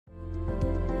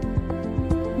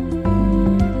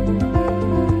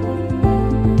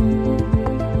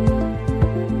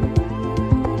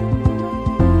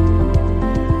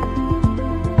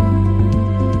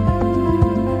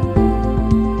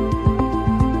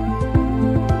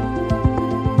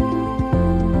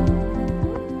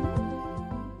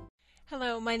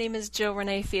my name is Jill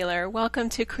Renee Feeler. Welcome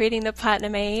to Creating the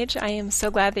Platinum Age. I am so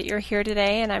glad that you're here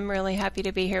today, and I'm really happy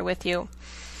to be here with you.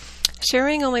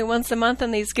 Sharing only once a month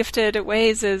in these gifted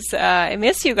ways is, I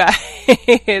miss you guys.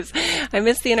 I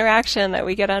miss the interaction that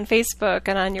we get on Facebook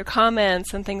and on your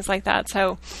comments and things like that.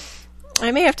 So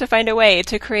I may have to find a way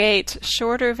to create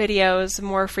shorter videos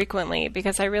more frequently,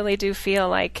 because I really do feel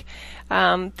like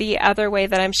the other way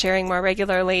that I'm sharing more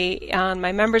regularly on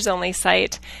my members only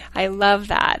site, I love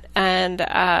that. And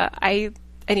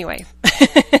anyway,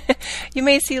 you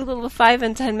may see little 5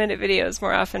 and 10 minute videos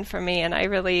more often from me, and I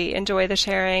really enjoy the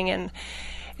sharing, and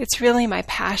it's really my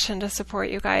passion to support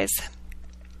you guys.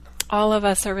 All of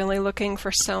us are really looking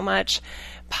for so much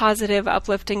positive,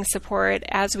 uplifting support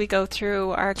as we go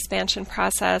through our expansion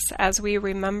process, as we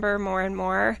remember more and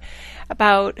more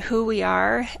about who we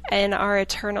are and our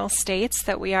eternal states,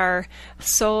 that we are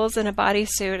souls in a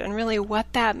bodysuit, and really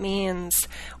what that means,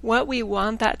 what we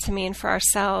want that to mean for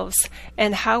ourselves,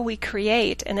 and how we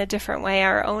create in a different way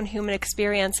our own human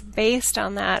experience based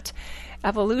on that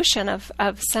evolution of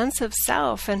sense of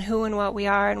self and who and what we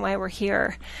are and why we're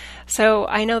here. So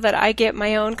I know that I get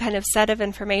my own kind of set of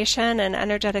information and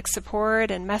energetic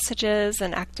support and messages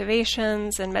and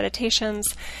activations and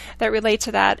meditations that relate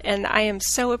to that. And I am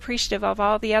so appreciative of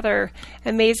all the other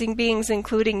amazing beings,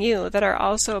 including you, that are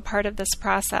also a part of this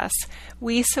process.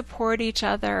 We support each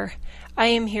other. I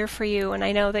am here for you, and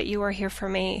I know that you are here for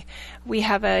me. We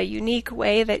have a unique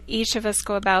way that each of us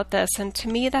go about this, and to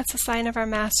me that's a sign of our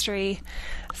mastery.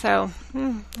 So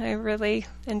I really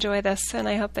enjoy this, and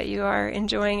I hope that you are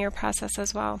enjoying your process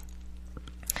as well.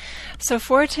 So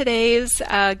for today's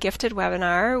gifted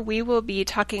webinar, we will be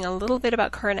talking a little bit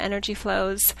about current energy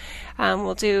flows.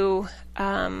 We'll do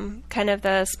kind of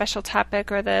the special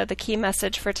topic or the key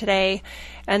message for today,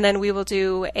 and then we will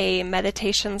do a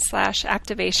meditation /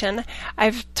 activation.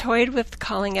 I've toyed with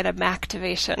calling it a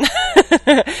Mactivation,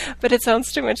 but it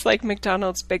sounds too much like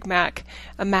McDonald's Big Mac.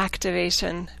 A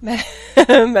Mactivation,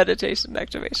 meditation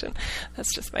activation.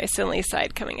 That's just my silly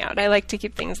side coming out. I like to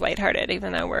keep things lighthearted,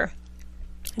 even though we're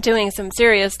doing some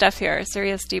serious stuff here,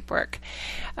 serious deep work.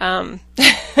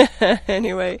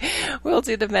 Anyway, we'll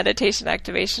do the meditation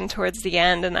activation towards the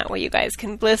end, and that way you guys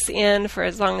can bliss in for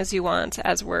as long as you want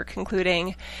as we're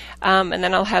concluding. And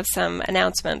then I'll have some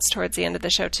announcements towards the end of the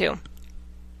show too.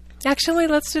 Actually,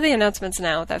 let's do the announcements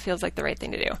now. That feels like the right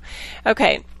thing to do.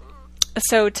 Okay.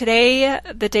 So today,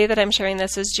 the day that I'm sharing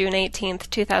this is June 18th,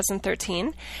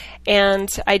 2013,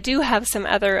 and I do have some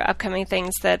other upcoming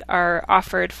things that are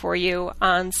offered for you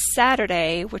on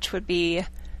Saturday, which would be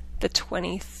the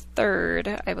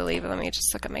 23rd, I believe. Let me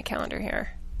just look at my calendar here.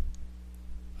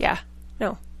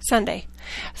 Sunday.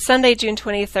 Sunday, June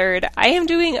 23rd. I am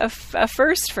doing a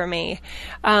first for me.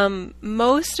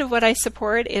 Most of what I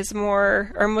support is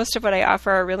most of what I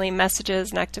offer are really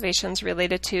messages and activations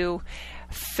related to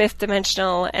fifth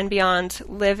dimensional and beyond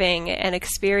living and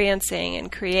experiencing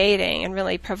and creating, and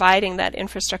really providing that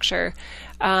infrastructure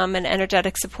and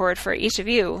energetic support for each of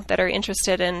you that are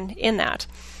interested in that.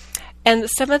 And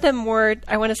some of the more,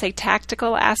 I want to say,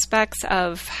 tactical aspects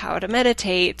of how to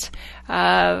meditate,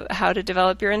 how to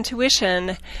develop your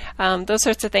intuition, those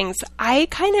sorts of things, I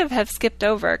kind of have skipped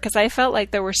over because I felt like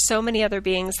there were so many other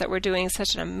beings that were doing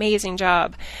such an amazing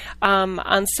job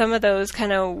on some of those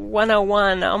kind of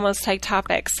 101 almost type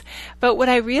topics. But what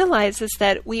I realize is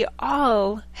that we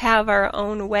all have our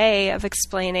own way of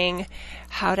explaining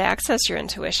how to access your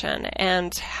intuition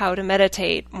and how to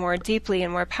meditate more deeply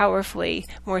and more powerfully,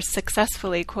 more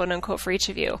successfully, quote unquote, for each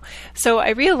of you. So I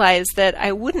realized that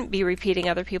I wouldn't be repeating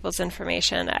other people's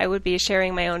information. I would be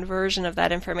sharing my own version of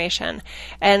that information.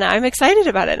 And I'm excited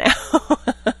about it now.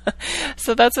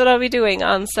 So that's what I'll be doing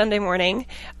on Sunday morning.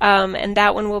 And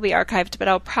that one will be archived, but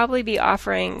I'll probably be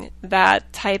offering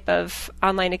that type of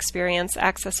online experience,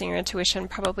 accessing your intuition,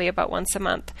 probably about once a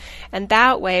month. And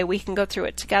that way we can go through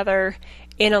it together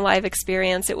in a live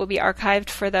experience. It will be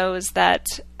archived for those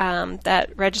that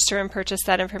register and purchase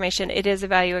that information. It is a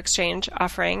value exchange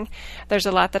offering. There's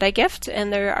a lot that I gift,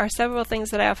 and there are several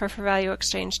things that I offer for value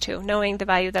exchange too, knowing the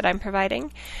value that I'm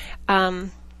providing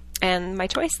and my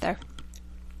choice there.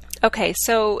 Okay,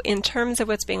 so in terms of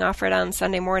what's being offered on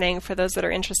Sunday morning, for those that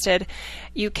are interested,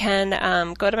 you can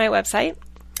go to my website,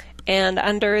 and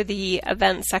under the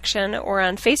events section, or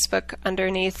on Facebook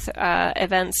underneath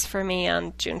events for me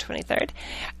on June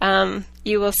 23rd,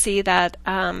 you will see that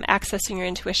accessing your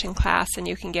intuition class, and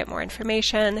you can get more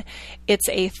information. It's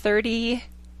a $30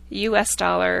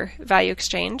 value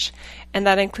exchange, and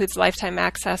that includes lifetime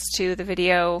access to the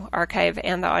video archive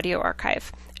and the audio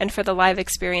archive. And for the live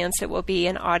experience, it will be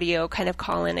an audio kind of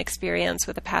call-in experience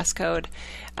with a passcode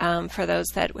for those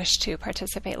that wish to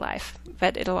participate live.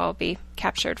 But it'll all be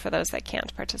captured for those that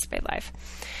can't participate live.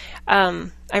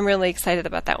 I'm really excited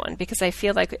about that one because I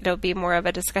feel like it'll be more of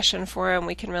a discussion forum.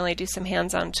 We can really do some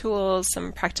hands-on tools,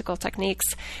 some practical techniques.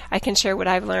 I can share what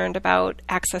I've learned about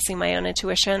accessing my own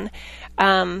intuition.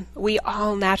 We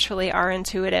all naturally are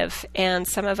intuitive, and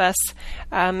some of us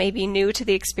may be new to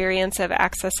the experience of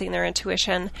accessing their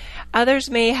intuition. Others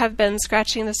may have been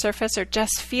scratching the surface or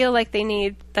just feel like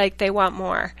they want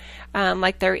more,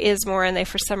 like there is more, and they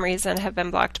for some reason have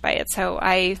been blocked by it. So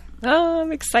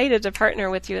I'm excited to partner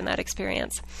with you in that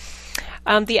experience.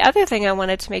 The other thing I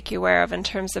wanted to make you aware of in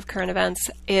terms of current events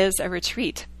is a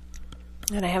retreat.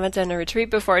 And I haven't done a retreat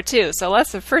before, too, so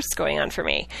lots of firsts going on for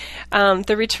me.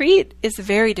 The retreat is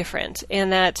very different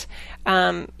in that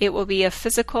it will be a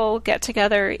physical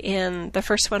get-together. The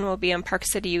first one will be in Park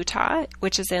City, Utah,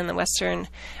 which is in the western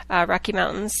Rocky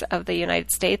Mountains of the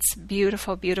United States.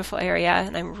 Beautiful, beautiful area,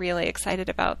 and I'm really excited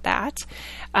about that.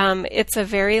 It's a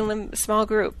very small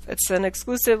group. It's an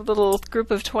exclusive little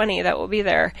group of 20 that will be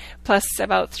there, plus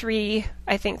about 3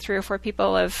 or 4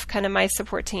 people of kind of my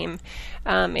support team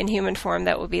in human form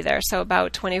that will be there. So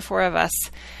about 24 of us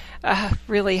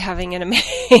really having an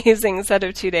amazing set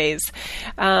of 2 days.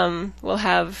 We'll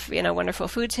have, wonderful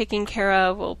food taken care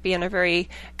of. We'll be in a very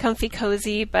comfy,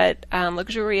 cozy, but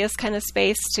luxurious kind of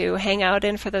space to hang out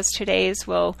in for those 2 days.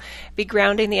 We'll be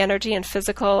grounding the energy in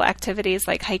physical activities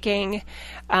like hiking.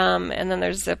 And then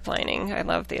there's zip lining. I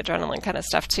love the adrenaline kind of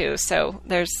stuff too. So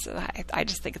I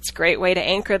just think it's a great way to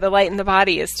anchor the light in the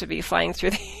body is to be flying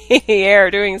through the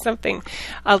air, doing something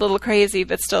a little crazy,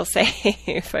 but still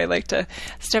safe. I like to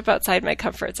step outside my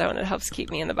comfort zone. It helps keep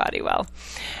me in the body well.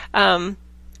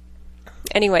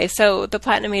 Anyway, so the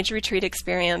Platinum Age Retreat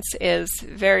experience is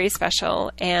very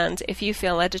special, and if you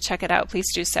feel led to check it out, please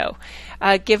do so.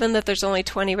 Given that there's only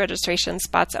 20 registration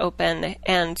spots open,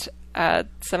 and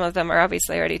some of them are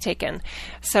obviously already taken,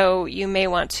 so you may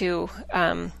want to,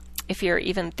 if you're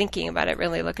even thinking about it,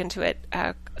 really look into it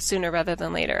sooner rather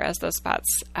than later, as those spots,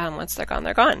 once they're gone,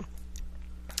 they're gone.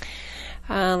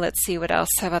 Let's see what else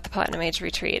about the Platinum Age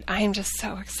Retreat. I am just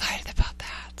so excited about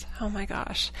that. Oh my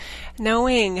gosh.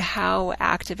 Knowing how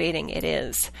activating it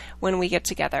is when we get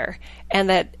together, and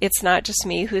that it's not just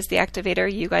me who's the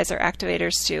activator, you guys are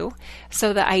activators too.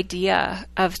 So the idea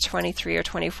of 23 or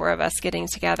 24 of us getting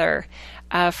together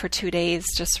for 2 days,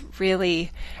 just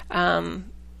really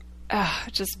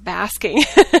just basking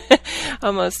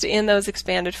almost in those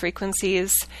expanded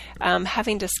frequencies,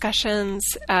 having discussions,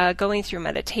 going through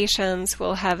meditations.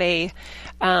 We'll have a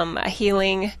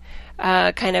healing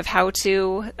kind of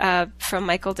how-to from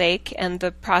Michael Dake and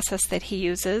the process that he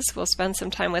uses. We'll spend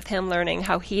some time with him learning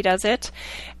how he does it,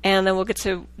 and then we'll get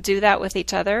to do that with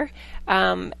each other.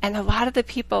 And a lot of the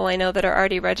people I know that are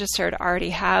already registered already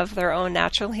have their own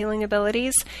natural healing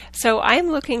abilities. So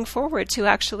I'm looking forward to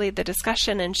actually the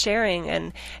discussion and sharing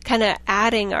and kind of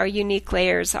adding our unique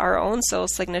layers, our own soul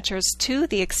signatures to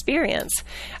the experience.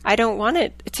 I don't want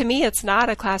it, to me, it's not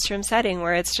a classroom setting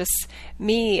where it's just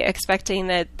me expecting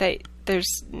that the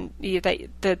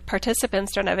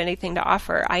participants don't have anything to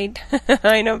offer.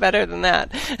 I know better than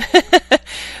that.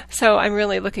 So I'm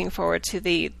really looking forward to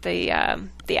the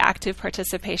active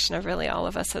participation of really all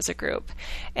of us as a group.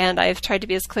 And I've tried to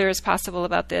be as clear as possible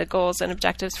about the goals and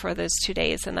objectives for those 2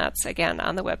 days. And that's, again,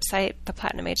 on the website,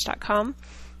 theplatinumage.com,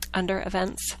 under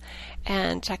events,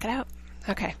 and check it out.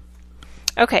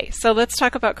 Okay, so let's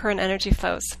talk about current energy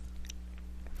flows.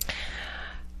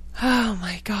 Oh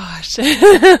my gosh.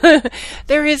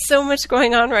 There is so much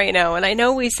going on right now. And I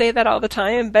know we say that all the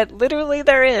time, but literally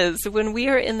there is. When we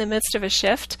are in the midst of a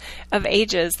shift of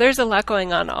ages, there's a lot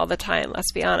going on all the time,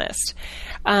 let's be honest.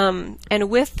 And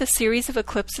with the series of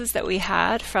eclipses that we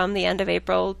had from the end of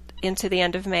April into the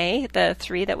end of May, the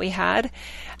 3 that we had,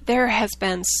 there has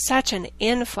been such an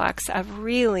influx of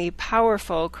really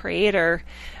powerful creator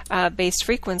based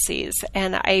frequencies.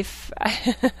 And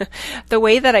the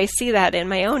way that I see that in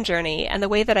my own journey, and the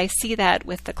way that I see that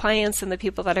with the clients and the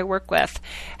people that I work with,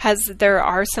 there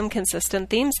are some consistent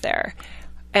themes there.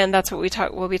 And that's what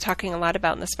we'll be talking a lot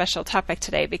about in the special topic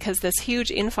today, because this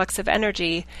huge influx of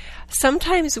energy,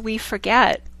 sometimes we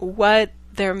forget what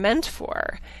they're meant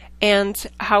for, and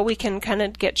how we can kind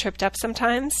of get tripped up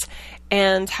sometimes,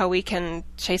 and how we can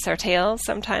chase our tail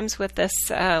sometimes with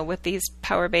these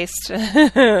power-based,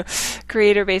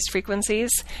 creator-based frequencies.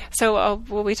 So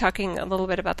we'll be talking a little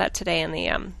bit about that today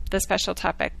in the special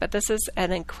topic. But this is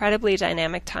an incredibly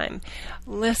dynamic time.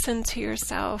 Listen to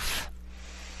yourself.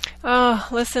 Oh,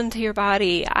 listen to your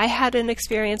body. I had an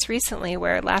experience recently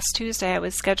where last Tuesday I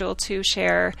was scheduled to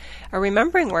share a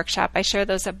remembering workshop. I share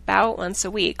those about once a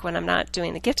week when I'm not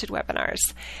doing the gifted webinars.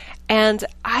 And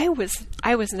I was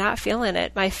not feeling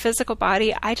it. My physical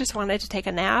body, I just wanted to take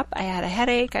a nap. I had a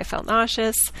headache. I felt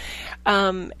nauseous.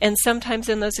 And sometimes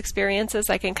in those experiences,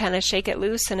 I can kind of shake it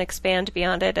loose and expand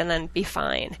beyond it and then be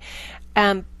fine.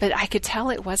 But I could tell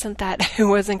it wasn't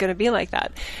going to be like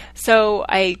that. So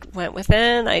I went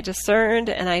within, I discerned,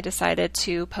 and I decided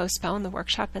to postpone the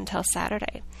workshop until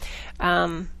Saturday.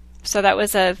 So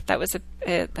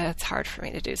that's hard for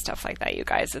me to do stuff like that, you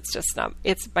guys. It's just not,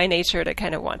 it's by nature to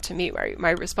kind of want to meet my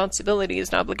responsibilities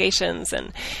and obligations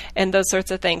and those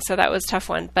sorts of things. So that was a tough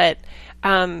one, but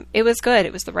it was good.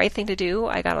 It was the right thing to do.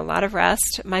 I got a lot of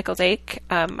rest. Michael Dake,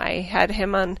 I had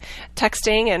him on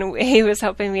texting and he was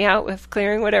helping me out with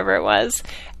clearing whatever it was.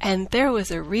 And there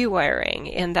was a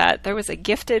rewiring in that. There was a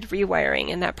gifted rewiring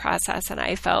in that process. And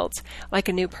I felt like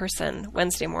a new person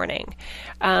Wednesday morning.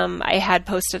 I had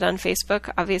posted on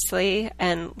Facebook, obviously,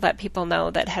 and let people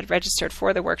know that had registered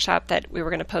for the workshop that we were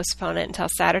going to postpone it until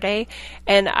Saturday.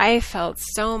 And I felt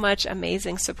so much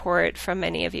amazing support from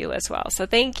many of you as well. So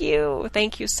thank you.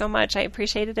 Thank you so much. I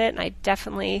appreciated it. And I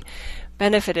definitely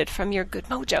benefited from your good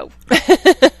mojo,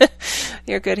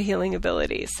 your good healing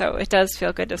ability. So it does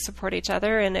feel good to support each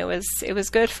other. And it was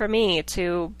good for me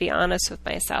to be honest with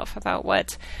myself about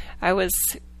what I was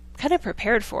kind of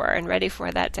prepared for and ready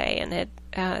for that day. And it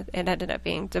ended up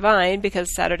being divine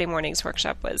because Saturday morning's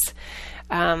workshop was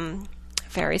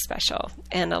very special,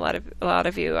 and a lot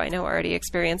of you I know already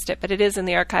experienced it, but it is in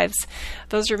the archives.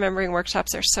 Those remembering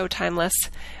workshops are so timeless.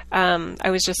 I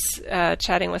was just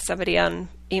chatting with somebody on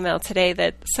email today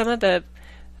that some of the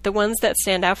ones that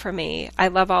stand out for me, I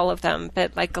love all of them,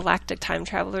 but like Galactic Time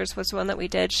Travelers was one that we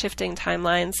did, Shifting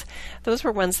Timelines. Those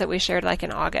were ones that we shared like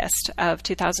in August of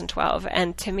 2012,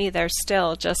 and to me they're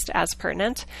still just as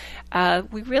pertinent.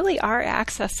 We really are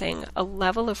accessing a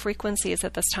level of frequencies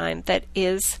at this time that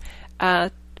is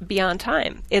beyond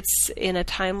time. It's in a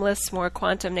timeless, more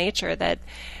quantum nature that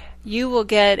you will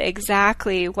get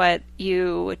exactly what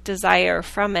you desire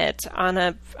from it on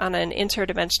an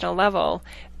interdimensional level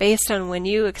based on when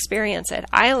you experience it.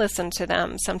 I listen to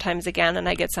them sometimes again and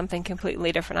I get something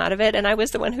completely different out of it, and I was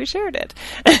the one who shared it.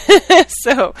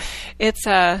 So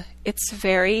it's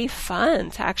very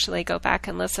fun to actually go back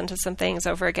and listen to some things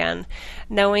over again,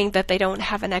 knowing that they don't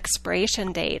have an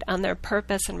expiration date on their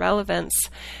purpose and relevance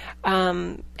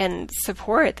and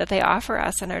support that they offer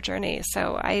us in our journey.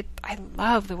 So I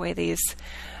love the way these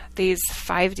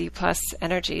 5D plus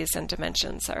energies and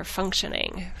dimensions are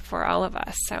functioning for all of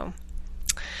us. So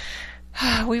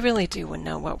we really do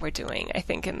know what we're doing, I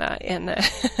think, in the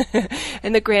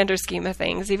in the grander scheme of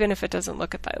things, even if it doesn't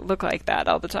look like that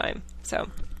all the time. So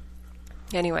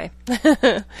anyway.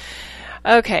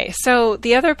 Okay, so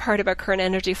the other part about current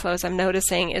energy flows I'm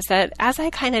noticing is that as I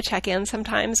kind of check in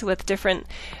sometimes with different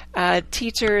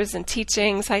teachers and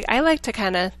teachings, I like to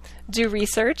kind of do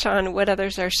research on what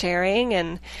others are sharing,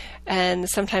 and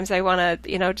sometimes I want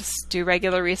to, just do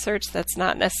regular research that's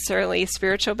not necessarily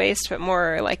spiritual based, but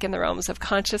more like in the realms of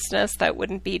consciousness that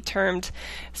wouldn't be termed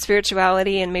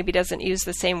spirituality and maybe doesn't use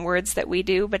the same words that we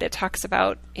do, but it talks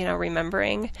about,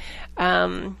 remembering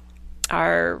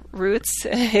our roots,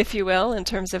 if you will, in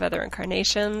terms of other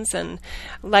incarnations and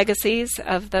legacies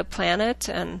of the planet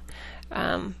and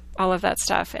all of that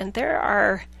stuff. And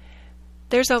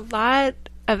there's a lot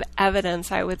of evidence,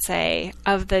 I would say,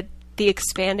 of the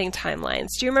expanding timelines.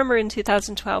 Do you remember in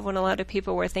 2012 when a lot of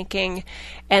people were thinking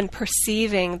and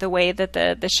perceiving the way that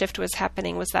the shift was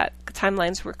happening was that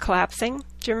timelines were collapsing?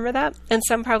 Do you remember that? And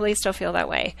some probably still feel that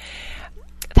way.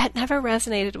 That never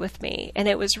resonated with me, and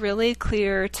it was really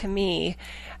clear to me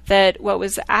that what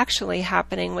was actually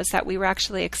happening was that we were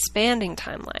actually expanding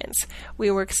timelines.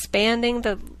 We were expanding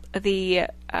the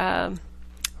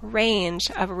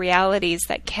range of realities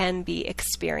that can be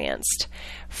experienced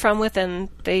from within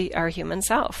our human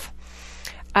self.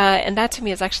 And that to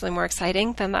me is actually more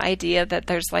exciting than the idea that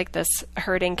there's like this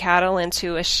herding cattle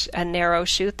into a narrow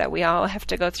chute that we all have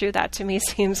to go through. That to me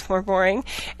seems more boring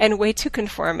and way too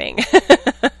conforming.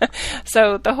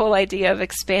 So the whole idea of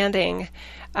expanding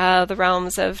the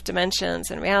realms of dimensions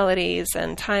and realities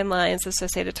and timelines,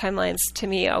 associated timelines, to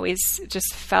me always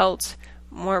just felt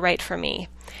more right for me.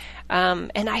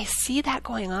 And I see that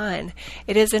going on.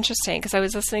 It is interesting because I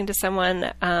was listening to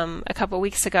someone a couple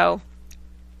weeks ago,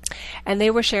 and they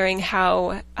were sharing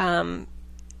how, from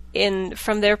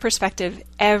their perspective,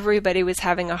 everybody was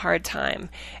having a hard time,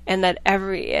 and that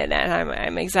and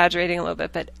I'm exaggerating a little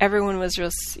bit, but everyone was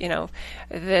just,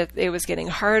 that it was getting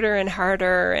harder and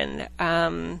harder,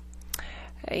 and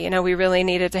we really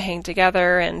needed to hang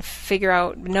together and figure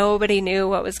out nobody knew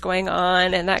what was going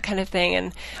on and that kind of thing,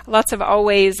 and lots of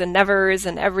always and nevers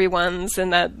and everyone's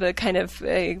and the kind of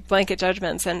blanket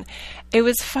judgments. And it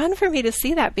was fun for me to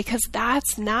see that, because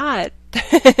that's not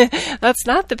that's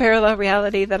not the parallel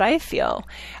reality that I feel.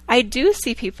 I do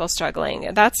see people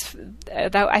struggling. That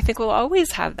I think we'll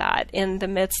always have that in the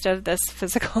midst of this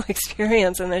physical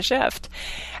experience and the shift.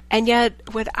 And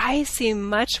yet, what I see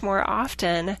much more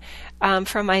often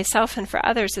from myself and for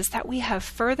others is that we have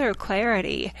further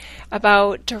clarity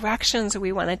about directions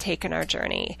we want to take in our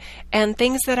journey and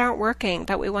things that aren't working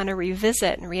that we want to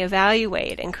revisit and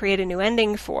reevaluate and create a new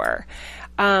ending for.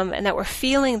 And that we're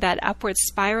feeling that upward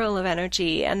spiral of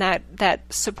energy and that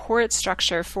support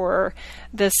structure for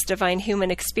this divine human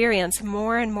experience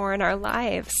more and more in our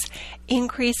lives,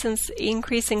 increasing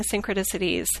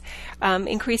synchronicities,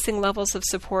 increasing levels of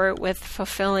support with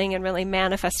fulfilling and really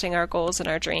manifesting our goals and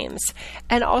our dreams.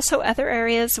 And also other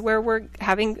areas where we're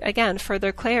having, again,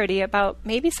 further clarity about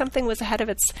maybe something was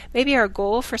maybe our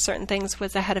goal for certain things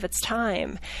was ahead of its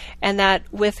time. And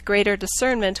that with greater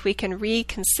discernment, we can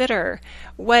reconsider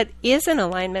what is in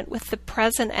alignment with the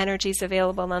present energies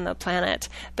available on the planet,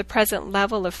 the present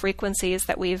level of frequencies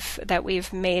that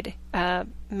we've made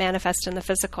manifest in the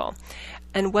physical,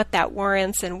 and what that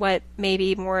warrants, and what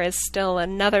maybe more is still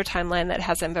another timeline that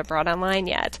hasn't been brought online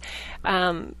yet.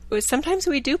 Sometimes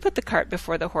we do put the cart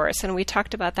before the horse, and we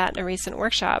talked about that in a recent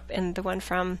workshop, in the one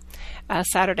from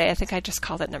Saturday. I think I just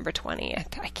called it number 20.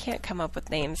 I can't come up with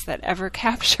names that ever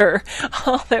capture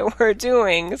all that we're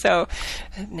doing, so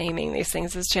naming these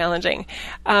things is challenging.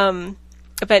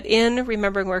 But in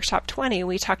Remembering Workshop 20,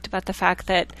 we talked about the fact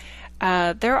that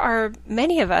there are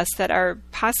many of us that are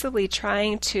possibly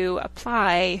trying to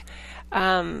apply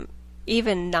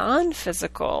even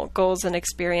non-physical goals and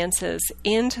experiences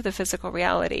into the physical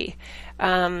reality.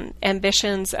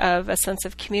 Ambitions of a sense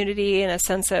of community and a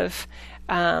sense of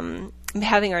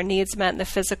having our needs met in the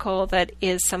physical, that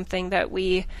is something that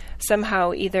we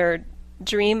somehow either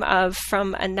dream of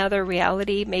from another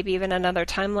reality, maybe even another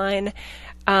timeline,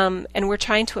 and we're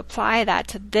trying to apply that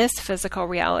to this physical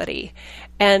reality.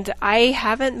 And I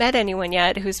haven't met anyone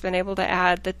yet who's been able to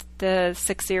add the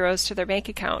 6 zeros to their bank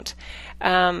account.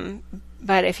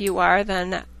 But if you are,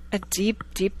 then a deep,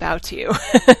 deep bow to you.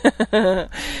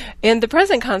 In the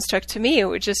present construct, to me, it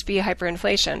would just be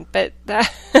hyperinflation. But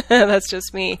that's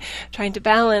just me trying to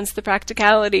balance the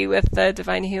practicality with the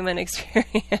divine human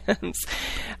experience.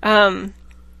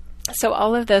 So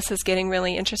all of this is getting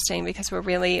really interesting, because we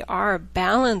really are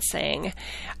balancing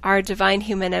our divine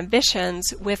human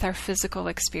ambitions with our physical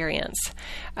experience.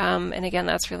 And again,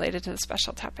 that's related to the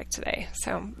special topic today.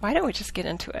 So why don't we just get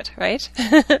into it, right?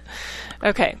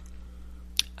 Okay.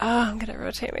 I'm going to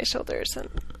rotate my shoulders and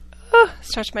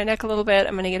stretch my neck a little bit.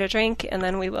 I'm going to get a drink, and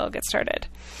then we will get started.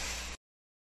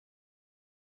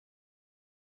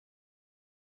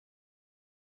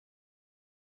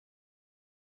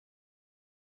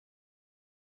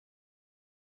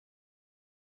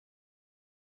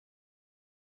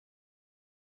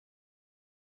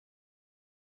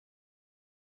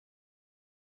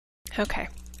 Okay.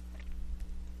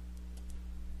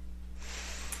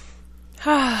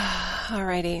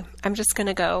 Alrighty. I'm just going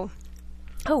to go.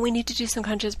 Oh, we need to do some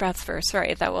conscious breaths first.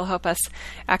 Sorry, that will help us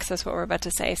access what we're about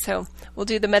to say. So we'll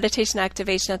do the meditation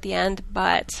activation at the end,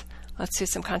 but let's do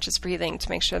some conscious breathing to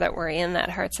make sure that we're in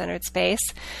that heart-centered space.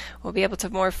 We'll be able to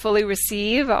more fully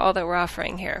receive all that we're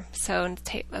offering here. So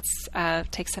let's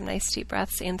take some nice deep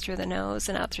breaths in through the nose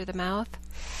and out through the mouth.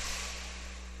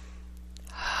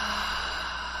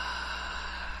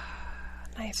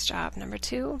 Nice job. Number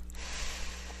 2.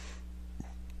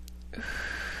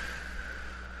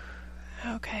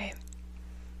 Okay.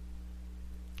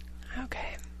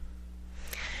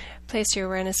 Place your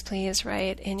awareness, please,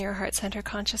 right in your heart center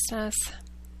consciousness,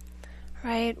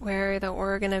 right where the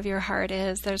organ of your heart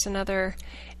is. There's another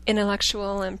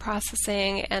intellectual and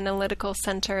processing analytical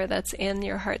center that's in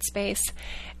your heart space.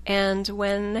 And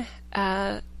when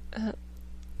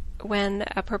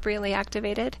appropriately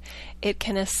activated, it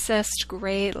can assist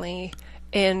greatly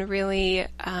in really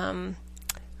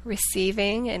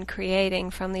receiving and creating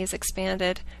from these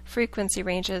expanded frequency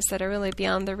ranges that are really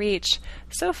beyond the reach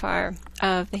so far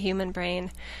of the human brain.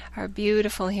 Our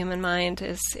beautiful human mind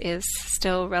is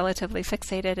still relatively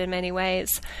fixated in many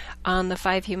ways on the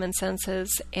 5 human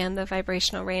senses and the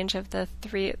vibrational range of the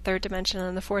third dimension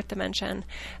and the 4th dimension.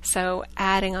 So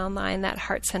adding online that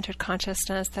heart-centered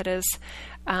consciousness that is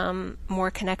more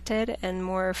connected and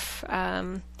more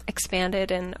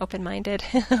expanded and open-minded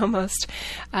almost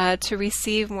to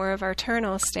receive more of our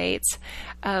eternal states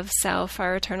of self,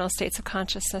 our eternal states of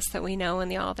consciousness that we know in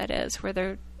the all that is, where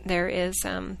there is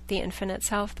the infinite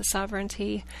self, the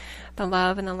sovereignty, the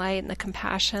love and the light and the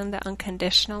compassion, the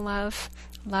unconditional love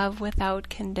without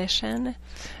condition.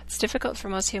 It's difficult for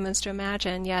most humans to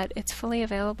imagine, yet it's fully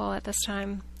available at this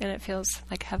time, and it feels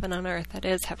like heaven on earth. It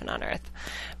is heaven on earth,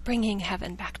 bringing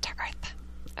heaven back to earth.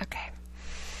 Okay.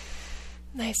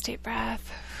 Nice deep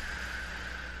breath.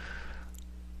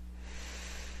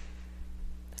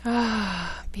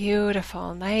 Ah,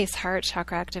 beautiful. Nice heart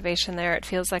chakra activation there. It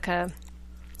feels like a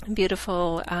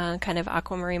beautiful kind of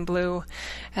aquamarine blue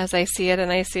as I see it,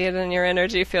 and I see it in your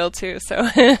energy field too. So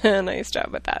nice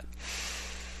job with that.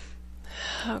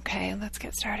 Okay, let's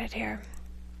get started here.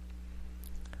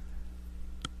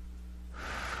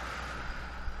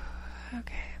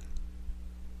 Okay.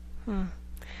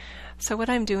 So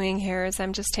what I'm doing here is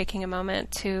I'm just taking a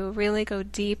moment to really go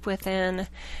deep within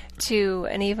to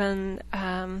an even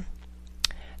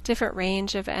different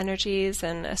range of energies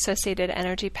and associated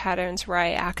energy patterns where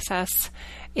I access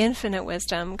infinite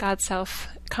wisdom, God's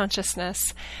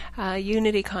self-consciousness,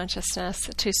 unity consciousness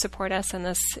to support us in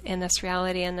this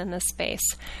reality and in this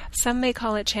space. Some may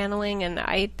call it channeling, and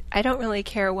I don't really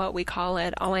care what we call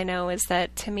it. All I know is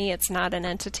that to me it's not an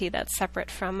entity that's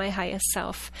separate from my highest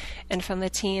self and from the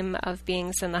team of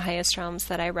beings in the highest realms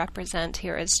that I represent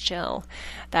here as Jill.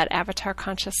 That avatar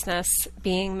consciousness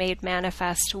being made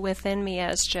manifest within me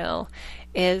as Jill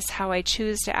is how I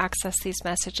choose to access these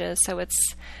messages. So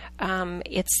it's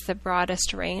the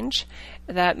broadest range.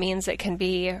 That means it can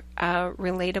be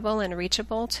relatable and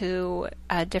reachable to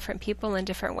different people in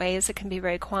different ways. It can be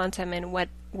very quantum in what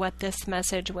this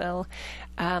message will,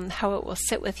 how it will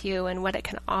sit with you and what it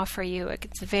can offer you.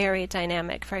 It's very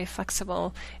dynamic, very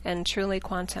flexible, and truly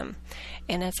quantum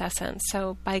in its essence.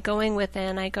 So by going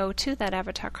within, I go to that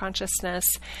avatar consciousness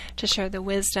to share the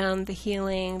wisdom, the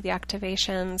healing, the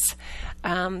activations,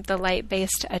 the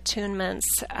light-based attunements,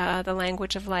 the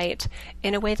language of light,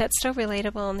 in a way that's still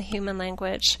relatable in the human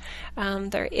language.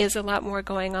 There is a lot more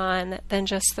going on than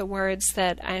just the words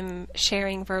that I'm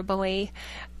sharing verbally,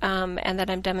 and that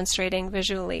I'm demonstrating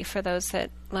visually for those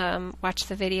that watch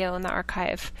the video in the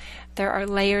archive. There are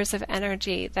layers of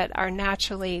energy that are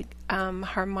naturally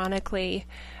harmonically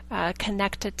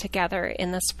connected together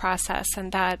in this process,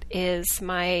 and that is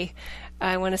my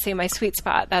sweet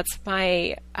spot. That's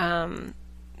where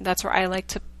I like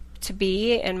to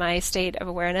be in my state of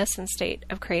awareness and state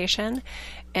of creation.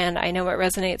 And I know it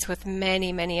resonates with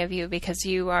many, many of you because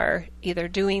you are either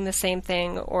doing the same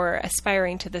thing or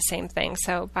aspiring to the same thing.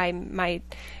 So by my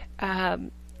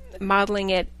modeling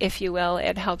it, if you will,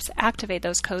 it helps activate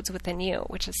those codes within you,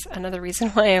 which is another reason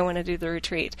why I want to do the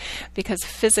retreat, because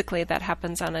physically that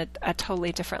happens on a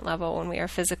totally different level when we are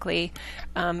physically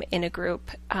in a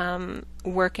group,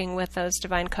 working with those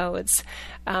divine codes,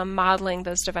 modeling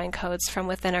those divine codes from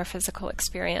within our physical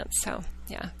experience. So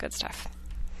yeah, good stuff.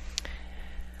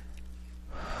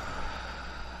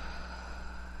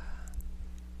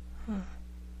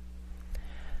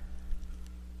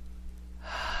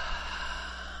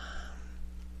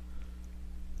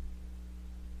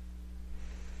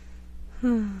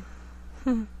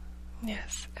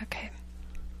 Yes, okay.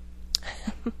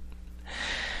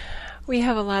 We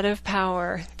have a lot of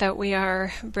power that we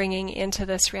are bringing into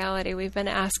this reality. We've been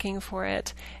asking for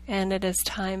it, and it is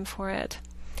time for it.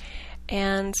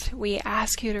 And we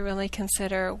ask you to really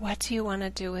consider, what do you want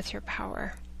to do with your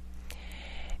power?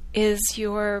 Is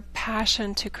your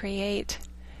passion to create?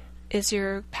 Is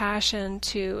your passion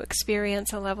to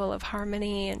experience a level of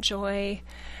harmony and joy,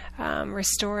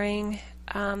 restoring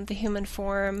the human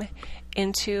form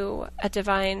into a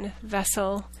divine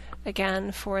vessel,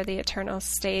 again, for the eternal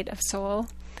state of soul?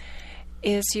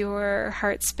 Is your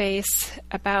heart space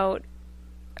about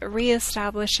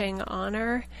reestablishing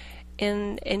honor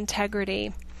in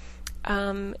integrity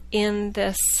in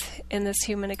this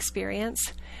human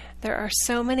experience? There are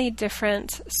so many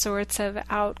different sorts of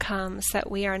outcomes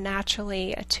that we are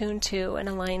naturally attuned to and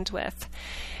aligned with.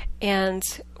 And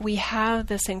we have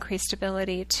this increased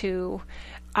ability to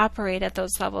operate at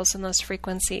those levels and those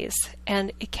frequencies.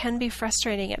 And it can be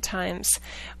frustrating at times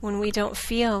when we don't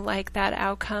feel like that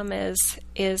outcome is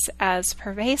as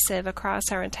pervasive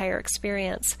across our entire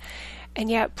experience. And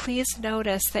yet, please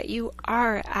notice that you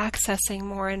are accessing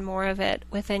more and more of it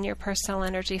within your personal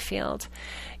energy field.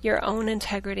 Your own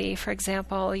integrity, for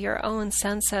example, your own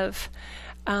sense of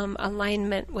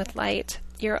alignment with light,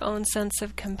 your own sense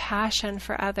of compassion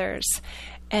for others,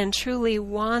 and truly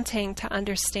wanting to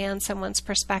understand someone's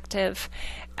perspective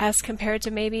as compared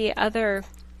to maybe other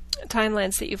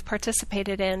timelines that you've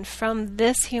participated in from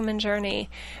this human journey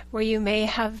where you may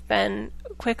have been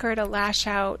quicker to lash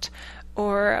out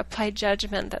or apply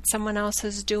judgment that someone else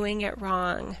is doing it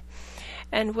wrong.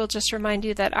 And we'll just remind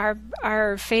you that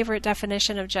our favorite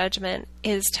definition of judgment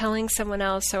is telling someone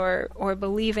else or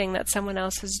believing that someone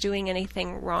else is doing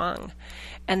anything wrong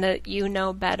and that you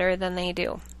know better than they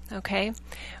do. Okay?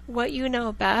 What you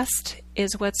know best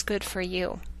is what's good for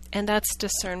you. And that's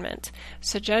discernment.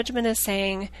 So judgment is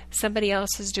saying somebody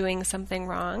else is doing something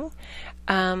wrong.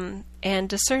 And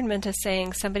discernment is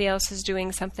saying somebody else is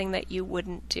doing something that you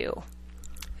wouldn't do.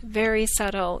 Very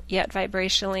subtle, yet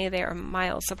vibrationally they are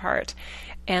miles apart.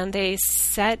 And they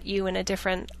set you in a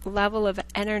different level of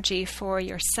energy for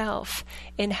yourself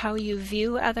in how you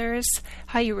view others,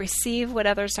 how you receive what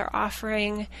others are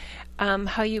offering,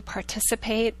 how you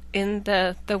participate in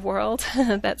the world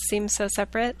that seems so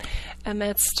separate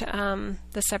amidst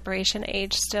the separation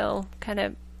age still kind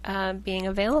of being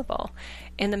available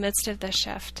in the midst of this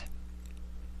shift.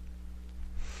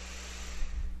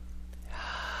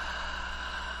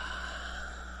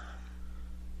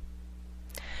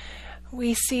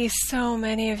 We see so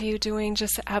many of you doing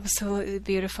just absolutely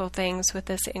beautiful things with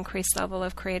this increased level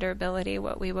of creator ability,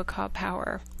 what we would call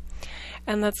power.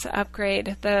 And let's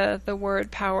upgrade the word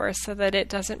power so that it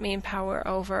doesn't mean power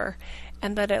over,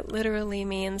 and that it literally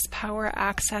means power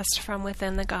accessed from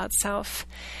within the God self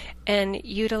and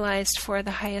utilized for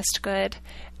the highest good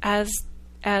as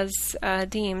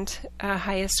deemed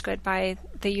highest good by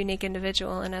the unique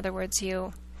individual, in other words,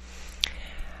 you.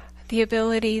 The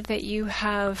ability that you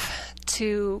have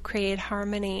to create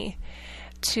harmony,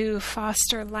 to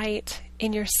foster light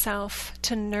in yourself,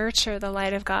 to nurture the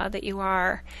light of God that you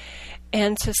are,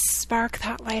 and to spark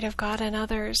that light of God in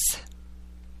others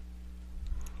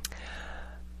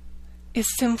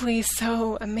is simply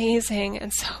so amazing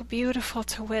and so beautiful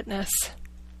to witness.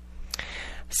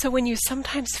 So when you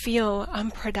sometimes feel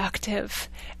unproductive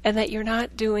and that you're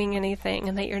not doing anything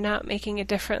and that you're not making a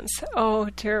difference, oh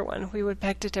dear one, we would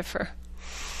beg to differ.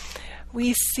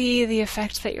 We see the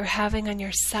effect that you're having on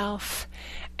yourself,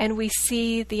 and we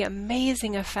see the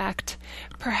amazing effect,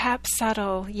 perhaps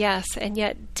subtle, yes, and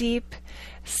yet deep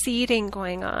seeding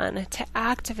going on to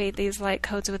activate these light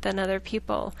codes within other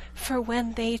people for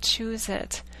when they choose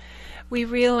it. We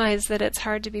realize that it's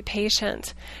hard to be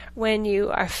patient when you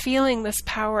are feeling this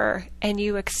power and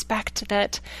you expect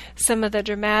that some of the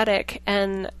dramatic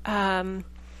and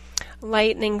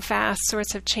lightning fast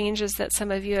sorts of changes that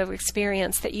some of you have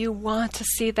experienced, that you want to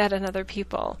see that in other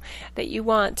people, that you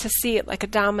want to see it like a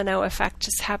domino effect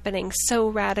just happening so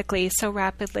radically, so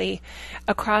rapidly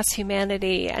across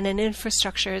humanity and in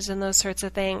infrastructures and those sorts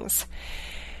of things.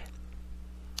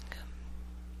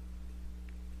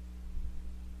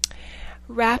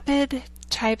 Rapid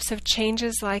types of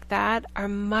changes like that are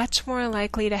much more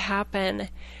likely to happen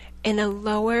in a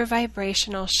lower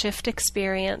vibrational shift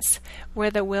experience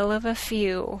where the will of a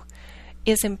few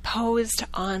is imposed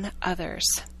on others,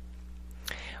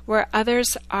 where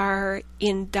others are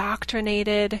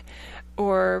indoctrinated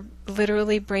or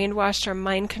literally brainwashed or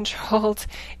mind controlled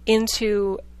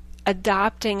into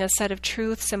adopting a set of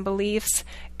truths and beliefs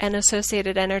and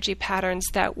associated energy patterns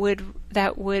that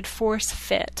would force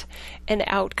fit an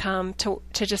outcome to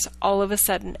just all of a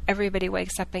sudden everybody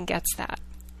wakes up and gets that.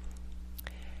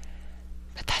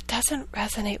 But that doesn't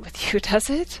resonate with you, does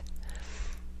it?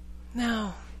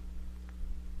 No.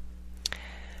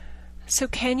 So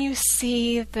can you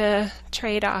see the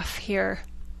trade-off here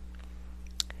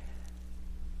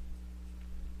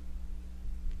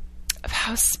of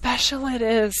how special it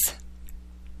is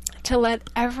to let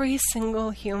every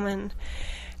single human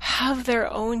have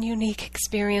their own unique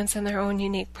experience and their own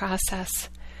unique process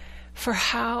for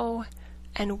how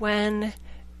and when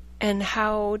and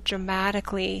how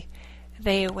dramatically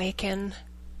they awaken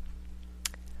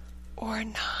or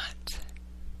not.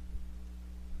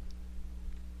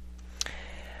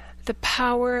 The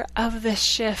power of this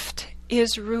shift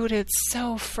is rooted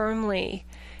so firmly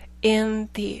in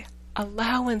the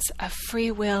allowance of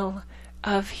free will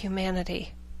of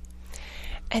humanity.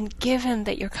 And given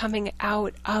that you're coming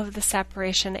out of the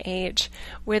separation age,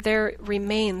 where there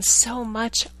remains so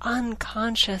much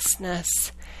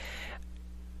unconsciousness,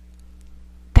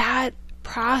 that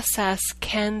process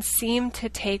can seem to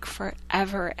take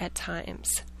forever at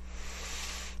times.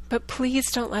 But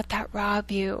please don't let that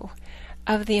rob you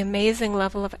of the amazing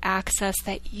level of access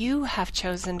that you have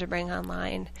chosen to bring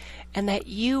online and that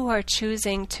you are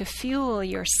choosing to fuel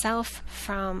yourself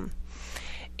from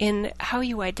in how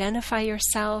you identify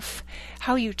yourself,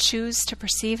 how you choose to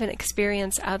perceive and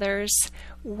experience others,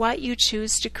 what you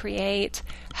choose to create,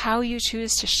 how you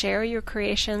choose to share your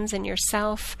creations and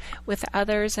yourself with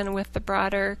others and with the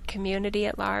broader community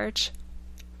at large.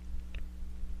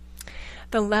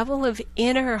 The level of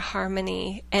inner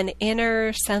harmony and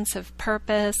inner sense of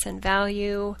purpose and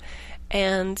value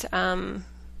and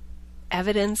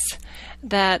evidence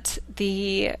that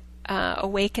the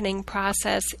awakening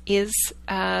process is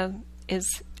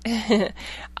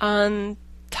on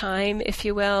time, if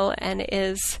you will, and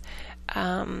is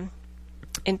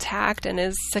intact and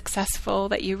is successful,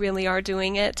 that you really are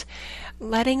doing it.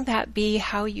 Letting that be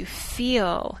how you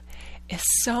feel is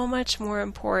so much more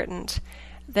important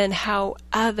than how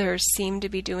others seem to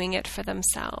be doing it for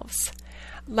themselves.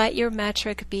 Let your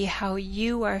metric be how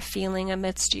you are feeling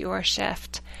amidst your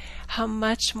shift, how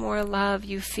much more love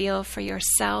you feel for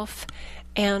yourself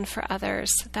and for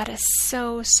others. That is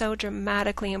so, so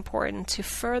dramatically important to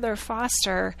further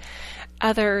foster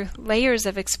other layers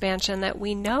of expansion that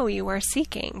we know you are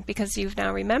seeking, because you've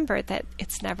now remembered that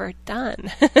it's never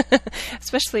done,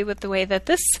 especially with the way that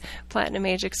this Platinum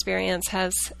Age experience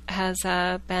has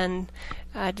been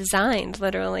designed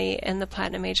literally in the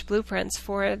Platinum Age blueprints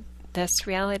for this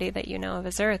reality that you know of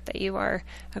as Earth, that you are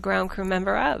a ground crew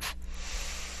member of.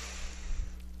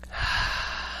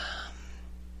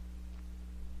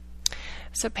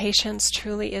 So patience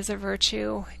truly is a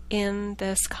virtue in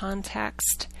this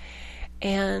context,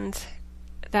 and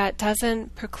that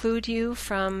doesn't preclude you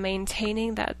from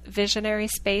maintaining that visionary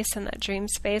space and that dream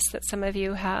space that some of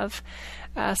you have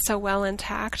so well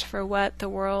intact for what the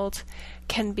world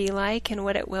can be like and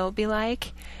what it will be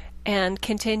like, and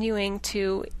continuing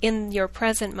to, in your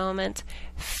present moment,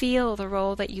 feel the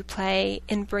role that you play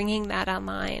in bringing that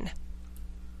online.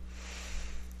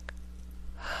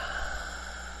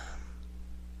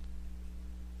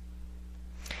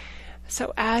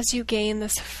 So as you gain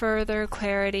this further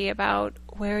clarity about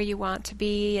where you want to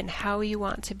be and how you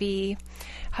want to be,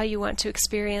 how you want to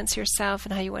experience yourself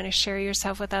and how you want to share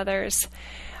yourself with others,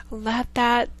 let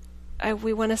that,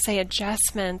 we want to say,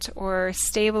 adjustment or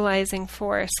stabilizing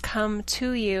force come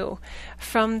to you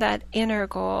from that inner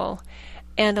goal,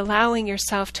 and allowing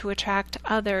yourself to attract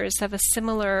others of a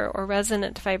similar or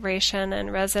resonant vibration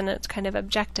and resonant kind of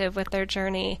objective with their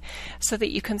journey, so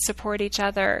that you can support each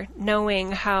other,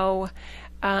 knowing how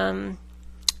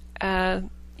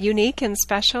unique and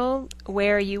special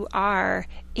where you are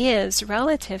is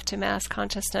relative to mass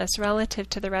consciousness, relative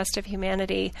to the rest of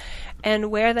humanity, and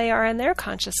where they are in their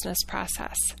consciousness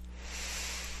process.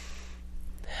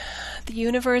 The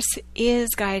universe is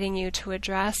guiding you to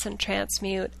address and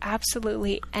transmute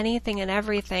absolutely anything and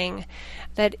everything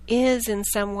that is in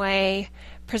some way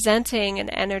presenting an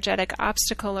energetic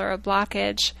obstacle or a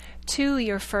blockage to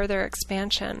your further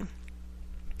expansion.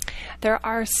 There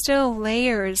are still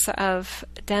layers of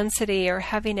density or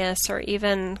heaviness or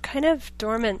even kind of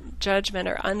dormant judgment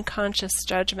or unconscious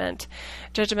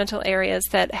judgmental areas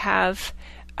that have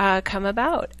come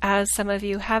about as some of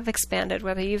you have expanded,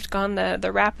 whether you've gone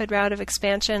the rapid route of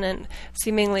expansion and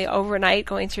seemingly overnight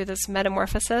going through this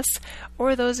metamorphosis,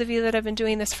 or those of you that have been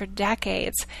doing this for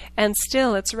decades and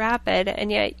still it's rapid,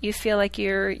 and yet you feel like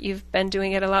you've been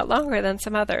doing it a lot longer than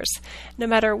some others. No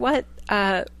matter what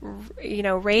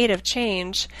rate of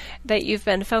change that you've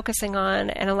been focusing on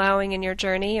and allowing in your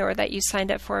journey, or that you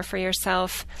signed up for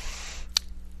yourself,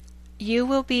 you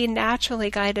will be naturally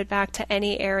guided back to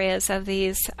any areas of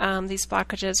these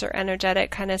blockages or energetic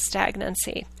kind of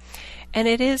stagnancy. And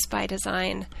it is by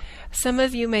design. Some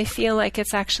of you may feel like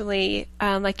it's actually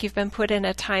like you've been put in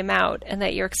a timeout, and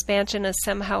that your expansion is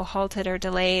somehow halted or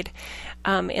delayed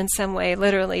in some way,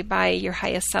 literally by your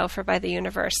highest self or by the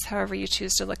universe. However you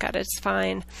choose to look at it, it's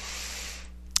fine.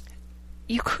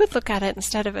 You could look at it,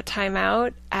 instead of a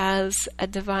timeout, as a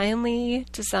divinely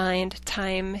designed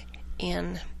time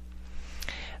in.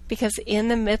 Because in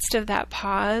the midst of that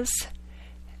pause,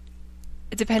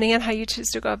 depending on how you choose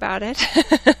to go about it,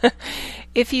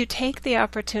 if you take the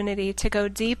opportunity to go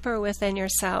deeper within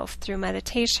yourself through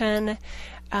meditation,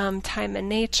 time in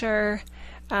nature,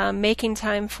 making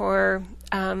time for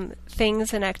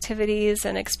things and activities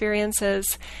and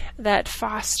experiences that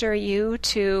foster you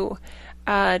to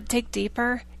dig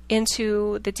deeper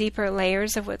into the deeper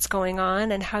layers of what's going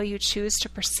on and how you choose to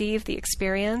perceive the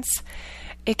experience,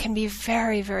 it can be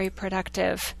very, very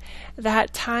productive.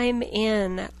 That time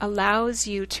in allows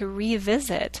you to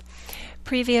revisit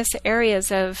previous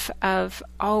areas of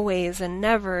always and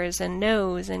nevers and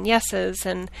no's and yeses,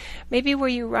 and maybe where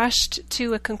you rushed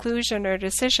to a conclusion or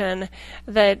decision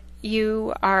that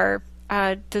you are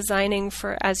designing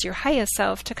for as your highest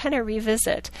self to kind of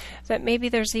revisit that maybe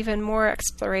there's even more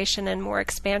exploration and more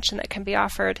expansion that can be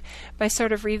offered by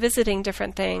sort of revisiting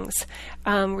different things,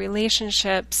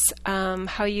 relationships,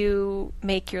 how you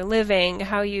make your living,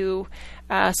 how you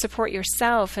support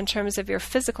yourself in terms of your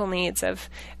physical needs of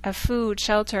food,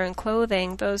 shelter, and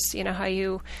clothing. Those, how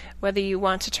you, whether you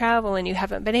want to travel and you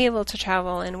haven't been able to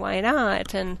travel and why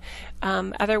not, and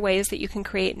other ways that you can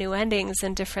create new endings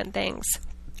and different things.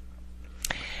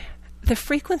 The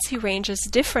frequency range is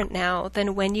different now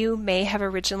than when you may have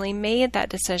originally made that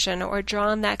decision or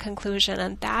drawn that conclusion,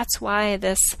 and that's why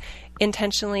this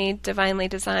intentionally, divinely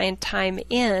designed time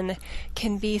in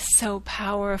can be so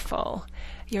powerful.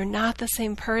 You're not the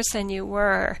same person you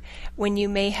were when you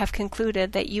may have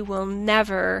concluded that you will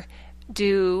never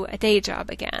do a day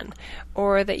job again,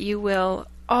 or that you will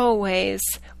always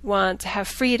want to have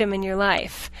freedom in your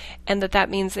life, and that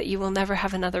means that you will never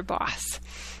have another boss.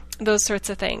 Those sorts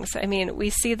of things. I mean,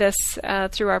 we see this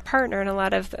through our partner and a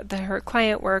lot of her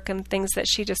client work and things that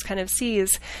she just kind of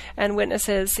sees and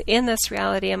witnesses in this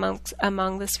reality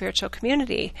among the spiritual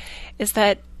community, is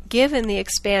that given the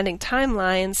expanding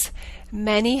timelines,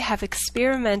 many have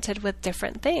experimented with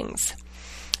different things.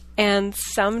 And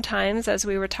sometimes, as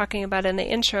we were talking about in the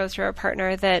intro through our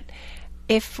partner, that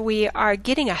if we are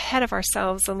getting ahead of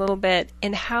ourselves a little bit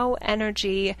in how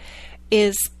energy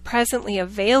is presently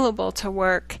available to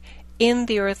work in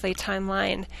the earthly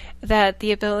timeline, that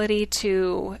the ability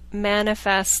to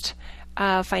manifest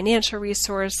financial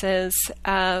resources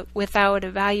without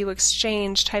a value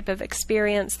exchange type of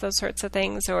experience, those sorts of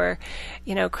things, or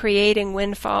creating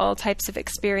windfall types of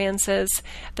experiences,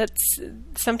 that's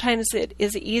sometimes it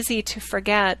is easy to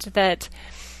forget that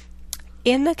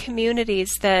in the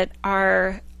communities that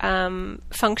are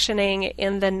functioning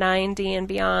in the 9D and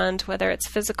beyond, whether it's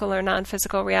physical or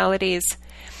non-physical realities,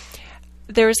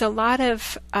 there's a lot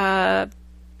of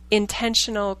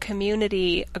intentional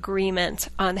community agreement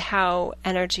on how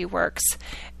energy works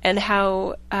and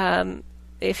how,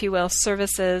 if you will,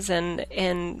 services and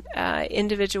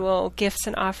individual gifts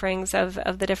and offerings of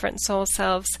the different soul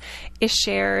selves is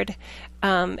shared,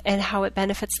 and how it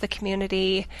benefits the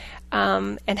community,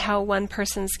 and how one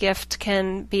person's gift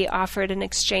can be offered and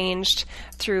exchanged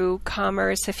through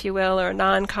commerce, if you will, or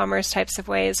non-commerce types of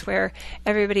ways where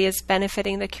everybody is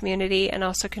benefiting the community and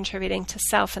also contributing to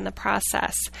self in the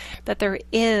process. That there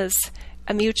is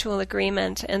a mutual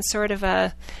agreement and sort of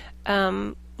a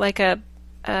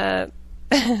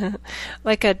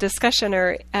like a discussion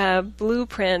or a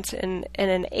blueprint and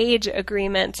an age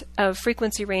agreement of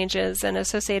frequency ranges and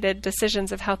associated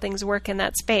decisions of how things work in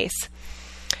that space.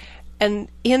 And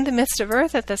in the midst of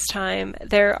Earth at this time,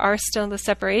 there are still the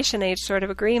separation age sort of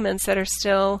agreements that are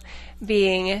still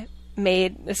being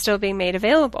made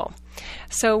available.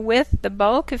 So with the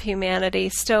bulk of humanity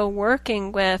still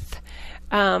working with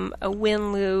a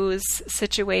win-lose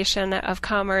situation of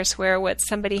commerce where what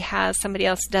somebody has, somebody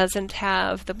else doesn't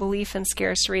have, the belief in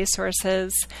scarce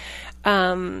resources,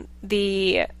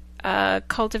 the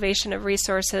cultivation of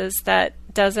resources that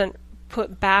doesn't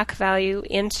put back value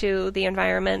into the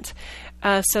environment,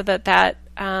 so that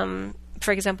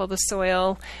for example, the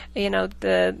soil,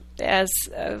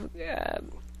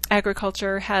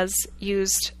 agriculture has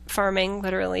used farming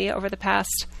literally over the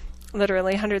past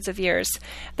hundreds of years,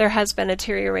 there has been a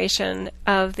deterioration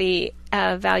of the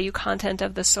value content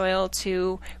of the soil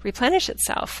to replenish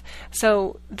itself.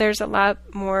 So there's a lot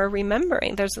more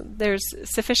remembering. There's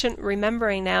sufficient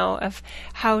remembering now of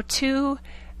how to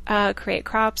create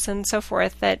crops and so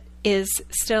forth that is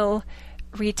still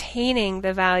retaining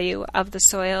the value of the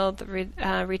soil,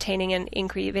 retaining and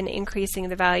even increasing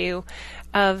the value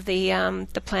of the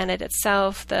planet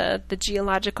itself, the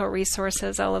geological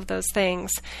resources, all of those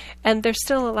things. And there's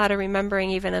still a lot of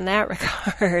remembering even in that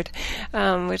regard,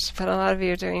 but a lot of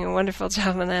you are doing a wonderful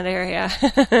job in that area.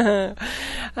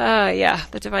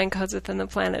 The divine codes within the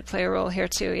planet play a role here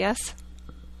too, yes?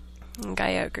 And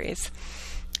Gaia agrees.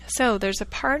 So there's a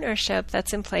partnership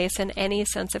that's in place in any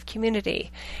sense of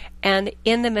community. And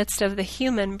in the midst of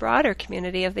the broader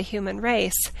community of the human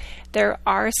race, there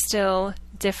are still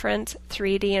different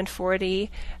 3D and 4D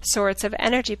sorts of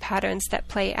energy patterns that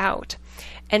play out.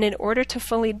 And in order to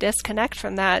fully disconnect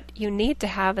from that, you need to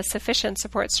have a sufficient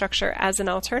support structure as an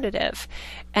alternative.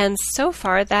 And so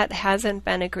far, that hasn't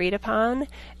been agreed upon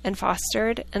and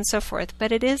fostered and so forth.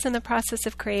 But it is in the process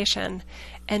of creation.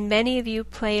 And many of you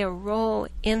play a role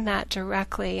in that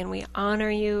directly. And we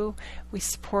honor you. We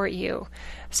support you.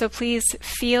 So please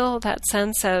feel that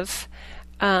sense of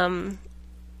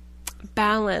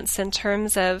balance in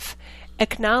terms of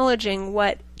acknowledging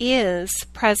what is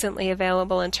presently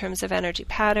available in terms of energy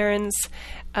patterns,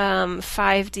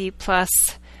 5D plus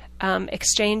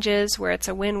exchanges where it's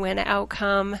a win-win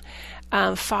outcome,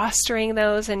 fostering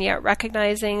those, and yet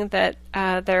recognizing that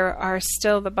there are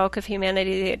still the bulk of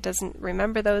humanity that doesn't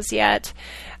remember those yet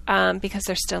because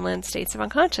they're still in states of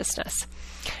unconsciousness.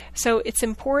 So it's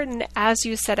important as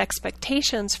you set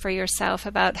expectations for yourself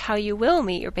about how you will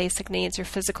meet your basic needs, your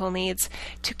physical needs,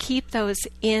 to keep those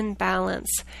in balance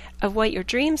of what your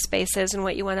dream space is and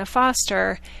what you want to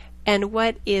foster and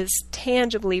what is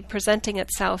tangibly presenting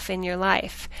itself in your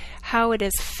life, how it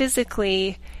is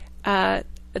physically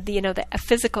the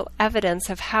physical evidence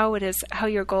of how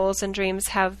your goals and dreams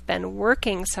have been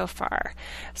working so far,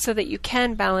 so that you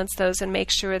can balance those and make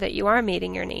sure that you are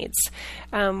meeting your needs.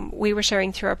 We were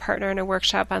sharing through our partner in a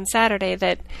workshop on Saturday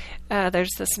that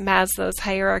there's this Maslow's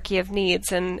hierarchy of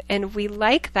needs, and we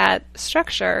like that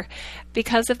structure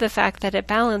because of the fact that it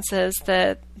balances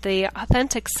the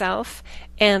authentic self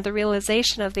and the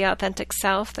realization of the authentic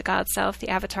self, the God self, the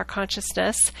avatar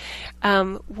consciousness,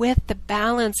 with the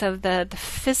balance of the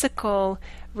physical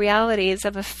realities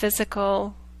of a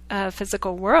physical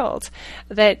world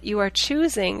that you are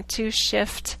choosing to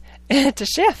shift,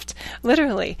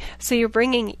 literally. So you're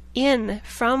bringing in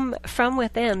from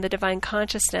within the divine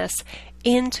consciousness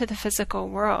into the physical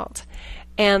world.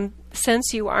 And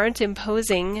since you aren't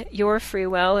imposing your free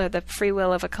will or the free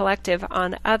will of a collective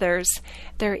on others,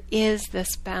 there is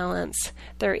this balance,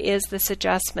 there is this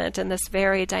adjustment and this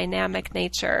very dynamic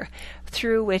nature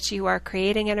through which you are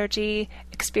creating energy,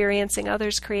 experiencing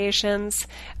others' creations,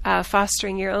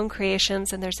 fostering your own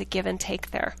creations, and there's a give and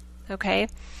take there, okay?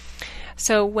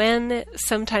 So when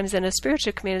sometimes in a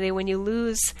spiritual community, when you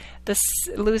lose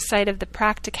sight of the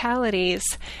practicalities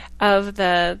of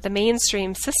the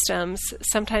mainstream systems,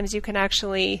 sometimes you can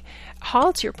actually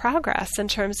halt your progress in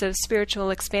terms of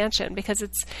spiritual expansion, because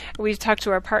we've talked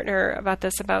to our partner about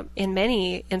this in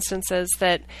many instances,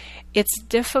 that it's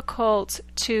difficult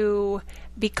to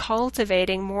be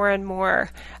cultivating more and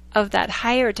more of that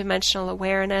higher dimensional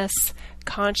awareness,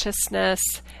 consciousness,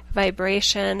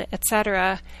 vibration,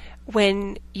 etc.,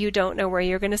 when you don't know where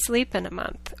you're going to sleep in a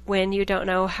month, when you don't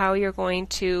know how you're going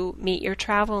to meet your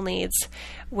travel needs,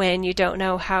 when you don't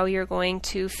know how you're going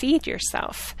to feed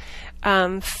yourself.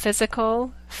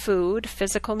 Physical food,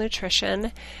 physical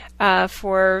nutrition,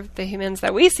 for the humans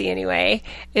that we see anyway,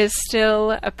 is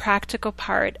still a practical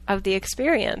part of the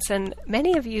experience. And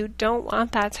many of you don't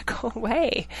want that to go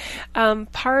away.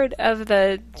 Part of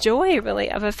the joy, really,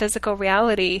 of a physical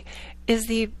reality is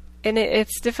and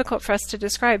it's difficult for us to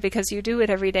describe because you do it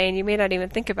every day and you may not even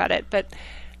think about it, but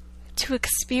to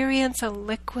experience a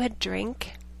liquid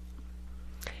drink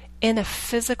in a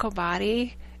physical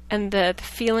body and the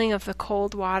feeling of the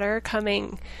cold water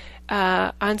coming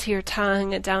onto your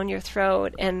tongue and down your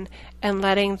throat, and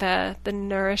letting the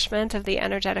nourishment of the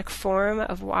energetic form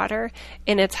of water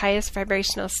in its highest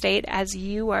vibrational state as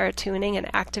you are attuning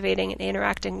and activating and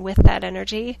interacting with that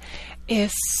energy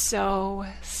is so,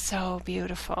 so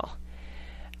beautiful.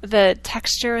 The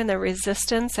texture and the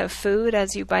resistance of food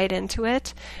as you bite into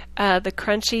it, the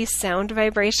crunchy sound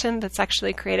vibration that's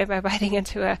actually created by biting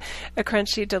into a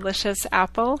crunchy, delicious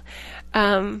apple.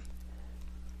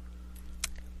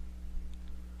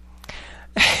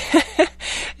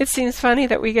 It seems funny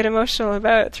that we get emotional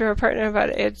through our partner about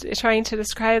it, trying to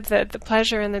describe the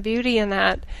pleasure and the beauty in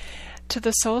that to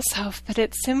the soul self, but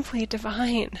it's simply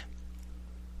divine.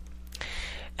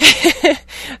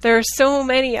 There are so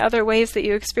many other ways that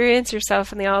you experience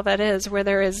yourself in the all that is, where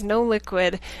there is no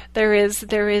liquid, there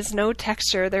is no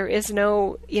texture, there is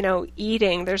no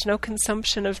eating, there's no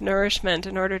consumption of nourishment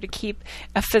in order to keep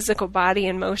a physical body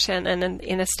in motion and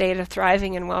in a state of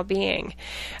thriving and well-being.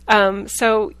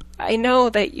 So I know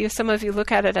that some of you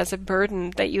look at it as a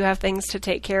burden, that you have things to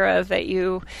take care of, that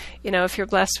if you're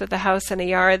blessed with a house and a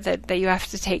yard, that you have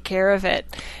to take care of it.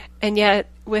 And yet,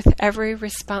 with every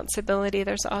responsibility,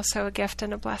 there's also a gift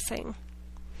and a blessing.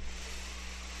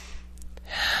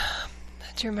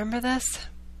 Do you remember this?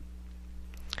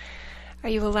 Are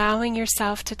you allowing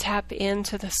yourself to tap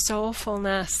into the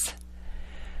soulfulness,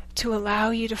 to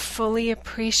allow you to fully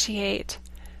appreciate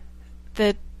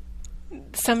the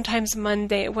sometimes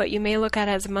mundane, what you may look at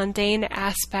as mundane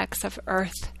aspects of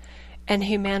Earth and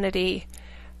humanity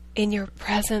in your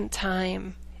present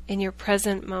time, in your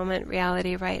present moment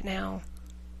reality right now?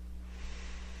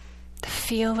 The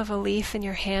feel of a leaf in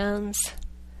your hands,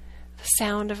 the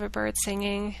sound of a bird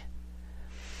singing,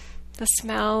 the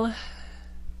smell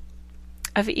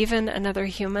of even another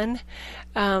human,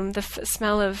 the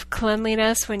smell of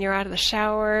cleanliness when you're out of the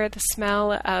shower, the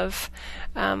smell of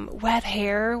wet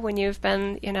hair when you've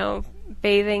been,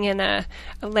 bathing in a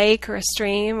lake or a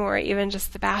stream, or even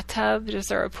just the bathtub,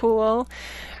 or a pool,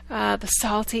 the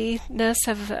saltiness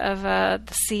of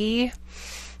the sea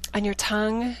on your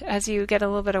tongue as you get a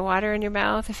little bit of water in your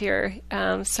mouth if you're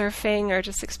surfing or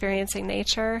just experiencing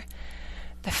nature,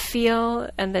 the feel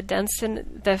and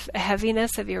the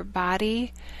heaviness of your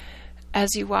body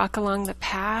as you walk along the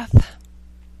path,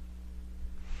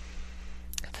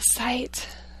 the sight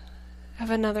of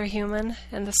another human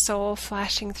and the soul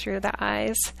flashing through the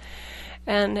eyes.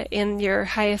 And in your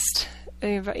highest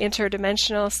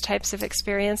interdimensional types of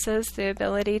experiences, the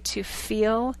ability to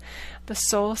feel the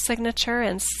soul signature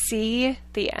and see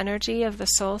the energy of the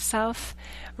soul self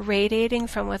radiating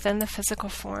from within the physical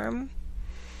form.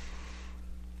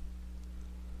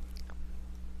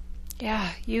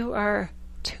 Yeah, you are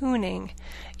tuning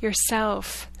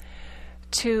yourself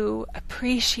to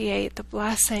appreciate the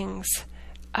blessings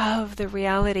of the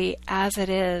reality as it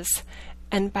is.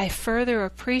 And by further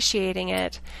appreciating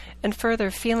it and further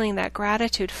feeling that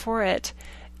gratitude for it,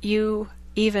 you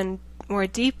even more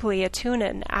deeply attune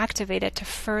it and activate it to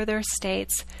further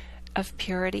states of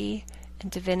purity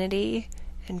and divinity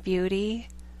and beauty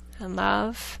and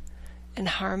love and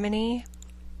harmony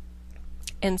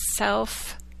and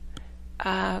self.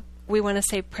 We want to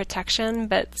say protection,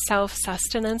 but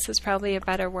self-sustenance is probably a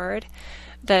better word.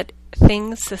 That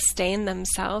things sustain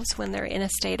themselves when they're in a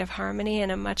state of harmony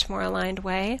in a much more aligned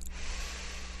way.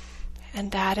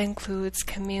 And that includes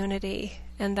community,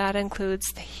 and that includes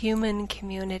the human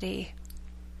community.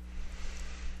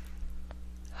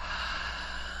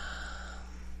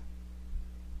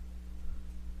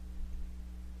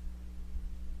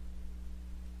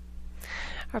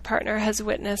 Our partner has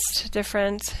witnessed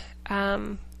different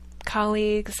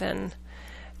colleagues and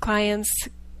clients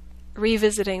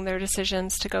revisiting their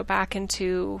decisions to go back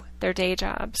into their day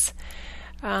jobs.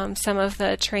 Some of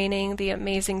the training, the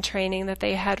amazing training that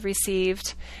they had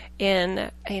received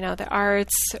in, the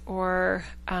arts or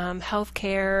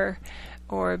healthcare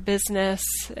or business,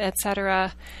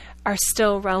 etc., are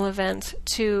still relevant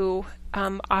to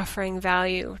offering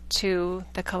value to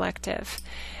the collective.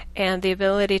 And the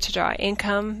ability to draw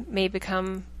income may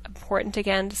become important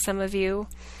again to some of you.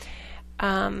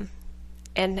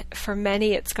 And for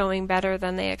many, it's going better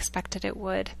than they expected it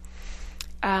would.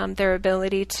 Their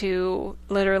ability to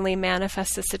literally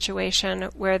manifest a situation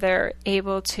where they're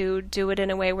able to do it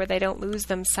in a way where they don't lose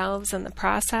themselves in the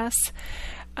process.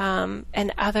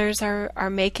 And others are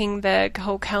making the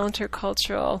whole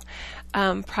countercultural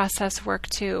process work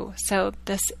too. So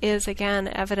this is, again,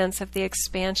 evidence of the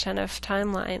expansion of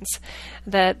timelines,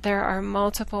 that there are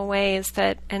multiple ways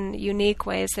and unique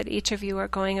ways that each of you are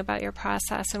going about your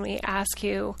process, and we ask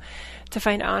you to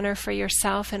find honor for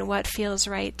yourself and what feels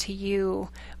right to you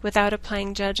without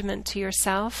applying judgment to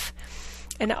yourself,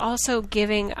 and also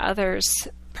giving others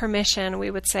permission,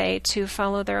 we would say, to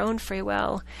follow their own free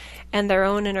will and their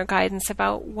own inner guidance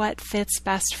about what fits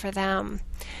best for them.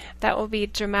 That will be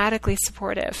dramatically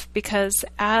supportive, because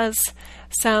as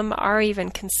some are even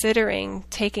considering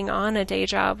taking on a day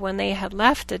job when they had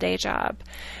left a day job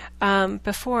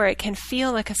before, it can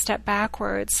feel like a step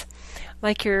backwards,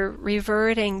 like you're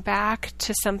reverting back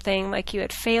to something like you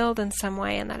had failed in some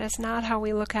way, and that is not how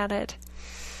we look at it.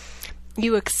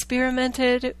 You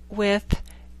experimented with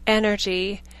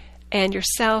energy and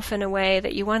yourself in a way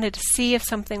that you wanted to see if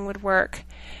something would work,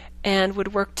 and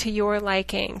would work to your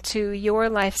liking, to your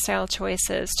lifestyle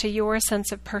choices, to your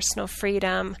sense of personal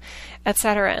freedom,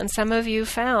 etc. And some of you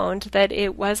found that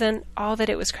it wasn't all that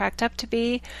it was cracked up to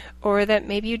be, or that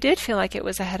maybe you did feel like it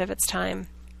was ahead of its time.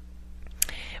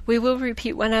 We will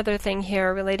repeat one other thing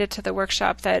here related to the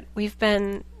workshop that we've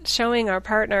been showing our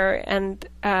partner and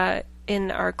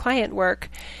in our client work,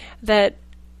 that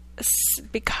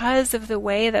because of the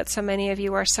way that so many of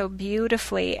you are so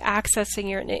beautifully accessing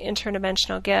your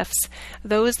interdimensional gifts,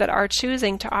 those that are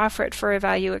choosing to offer it for a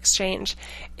value exchange,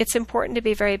 it's important to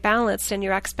be very balanced in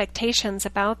your expectations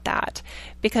about that.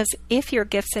 Because if your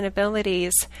gifts and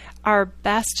abilities are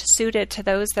best suited to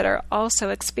those that are also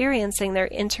experiencing their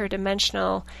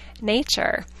interdimensional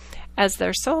nature as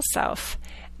their soul self,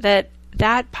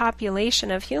 that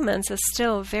population of humans is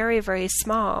still very, very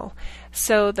small.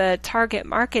 So the target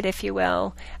market, if you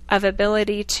will, of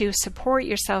ability to support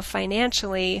yourself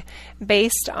financially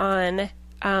based on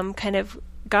kind of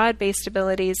God-based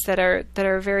abilities that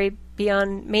are very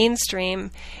beyond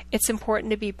mainstream, it's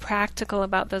important to be practical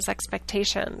about those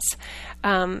expectations.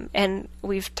 And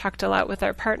we've talked a lot with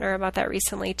our partner about that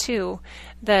recently too,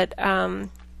 that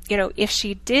if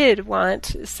she did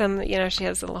want some, she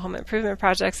has little home improvement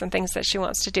projects and things that she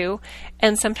wants to do,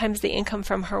 and sometimes the income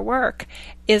from her work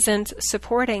isn't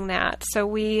supporting that. So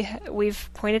we've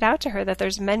pointed out to her that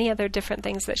there's many other different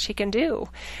things that she can do.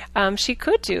 She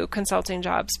could do consulting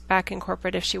jobs back in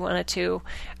corporate if she wanted to,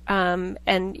 and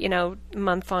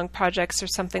month-long projects or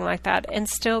something like that, and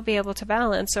still be able to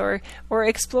balance or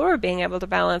explore being able to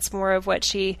balance more of what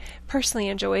she personally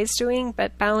enjoys doing,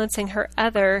 but balancing her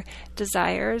other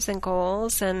desires and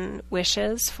goals and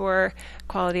wishes for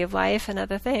quality of life and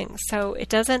other things. So it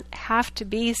doesn't have to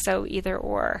be so either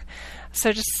or.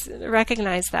 So just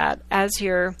recognize that as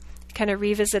you're kind of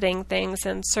revisiting things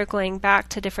and circling back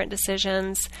to different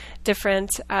decisions,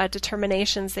 different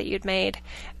determinations that you'd made,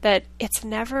 that it's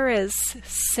never as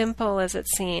simple as it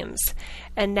seems.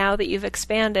 And now that you've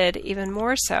expanded even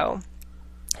more so,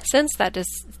 since that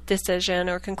decision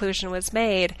or conclusion was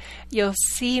made, you'll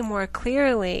see more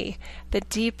clearly the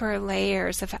deeper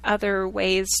layers of other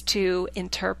ways to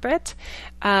interpret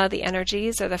the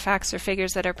energies or the facts or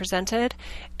figures that are presented,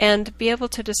 and be able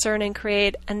to discern and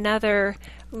create another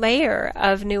layer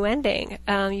of new ending.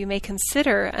 You may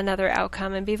consider another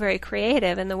outcome and be very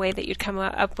creative in the way that you'd come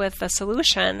up with a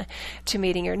solution to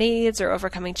meeting your needs or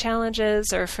overcoming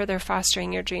challenges or further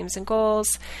fostering your dreams and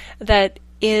goals that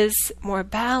is more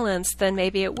balanced than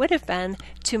maybe it would have been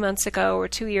 2 months ago or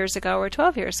 2 years ago or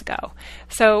 12 years ago.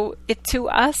 So to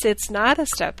us, it's not a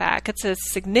step back. It's a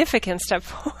significant step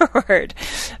forward,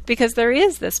 because there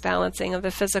is this balancing of the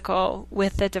physical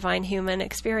with the divine human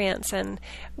experience. And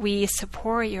we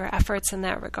support your efforts in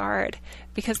that regard,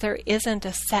 because there isn't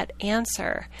a set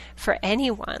answer for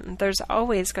anyone. There's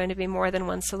always going to be more than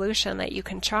one solution that you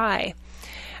can try.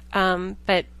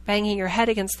 But banging your head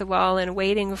against the wall and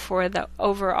waiting for the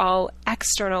overall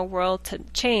external world to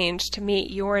change to meet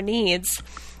your needs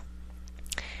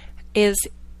is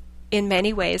in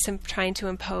many ways trying to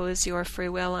impose your free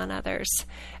will on others.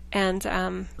 And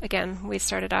again, we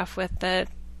started off with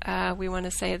we want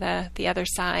to say the other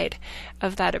side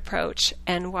of that approach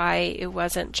and why it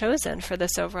wasn't chosen for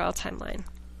this overall timeline.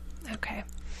 Okay.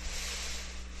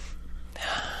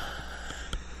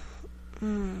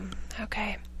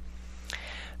 Okay.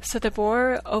 So the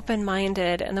more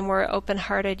open-minded and the more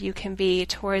open-hearted you can be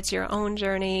towards your own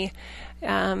journey,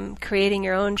 creating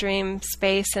your own dream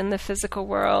space in the physical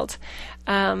world,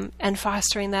 and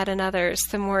fostering that in others,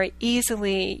 the more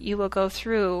easily you will go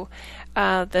through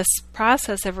this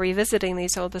process of revisiting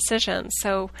these old decisions.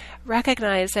 So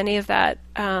recognize any of that,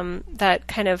 that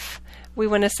kind of, we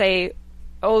want to say,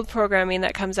 old programming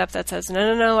that comes up that says,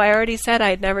 no, I already said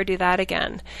I'd never do that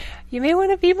again. You may want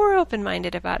to be more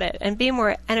open-minded about it and be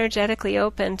more energetically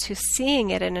open to seeing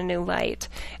it in a new light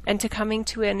and to coming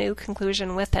to a new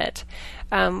conclusion with it.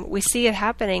 We see it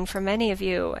happening for many of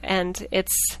you, and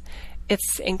it's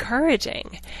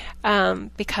encouraging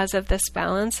because of this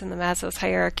balance in the Maslow's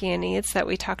hierarchy of needs that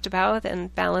we talked about,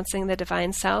 and balancing the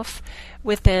divine self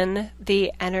within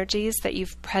the energies that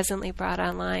you've presently brought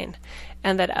online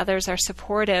and that others are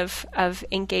supportive of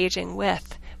engaging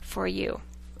with for you.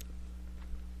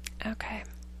 Okay.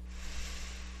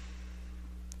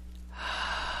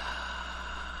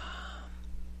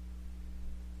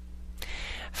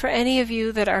 For any of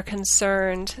you that are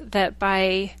concerned that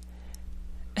by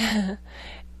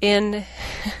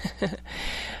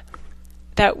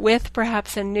that with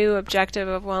perhaps a new objective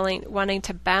of wanting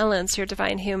to balance your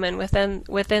divine human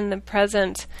within the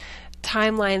present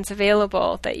timelines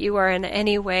available, that you are in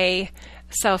any way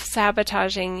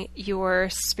self-sabotaging your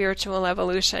spiritual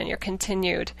evolution, your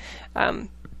continued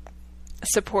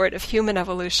support of human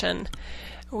evolution,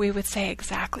 we would say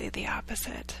exactly the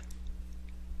opposite.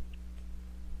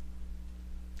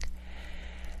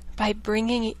 By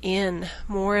bringing in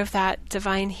more of that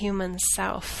divine human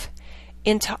self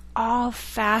into all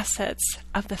facets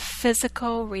of the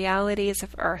physical realities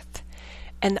of Earth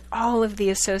and all of the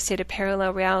associated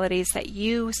parallel realities that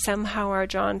you somehow are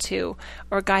drawn to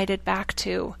or guided back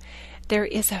to, there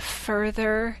is a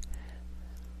further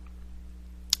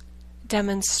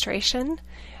demonstration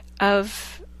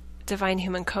of divine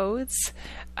human codes,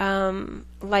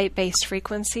 light-based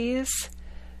frequencies,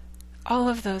 all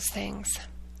of those things.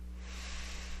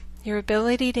 Your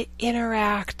ability to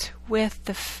interact with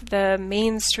the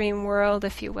mainstream world,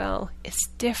 if you will, is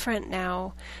different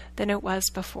now than it was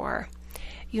before.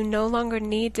 You no longer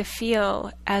need to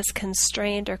feel as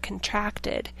constrained or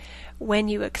contracted when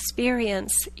you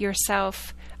experience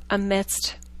yourself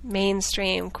amidst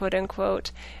mainstream, quote-unquote,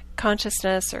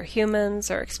 consciousness or humans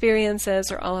or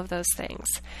experiences or all of those things.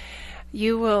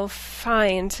 You will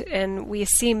find, and we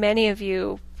see many of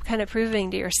you kind of proving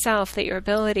to yourself that your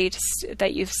ability to,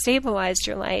 that you've stabilized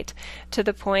your light to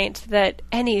the point that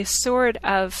any sort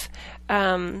of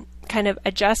kind of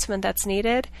adjustment that's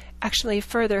needed actually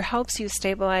further helps you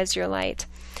stabilize your light,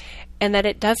 and that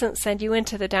it doesn't send you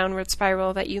into the downward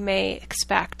spiral that you may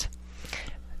expect.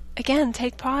 Again,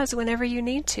 take pause whenever you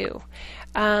need to.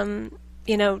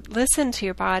 Listen to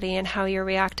your body and how you're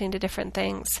reacting to different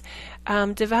things.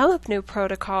 Develop new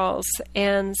protocols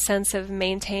and sense of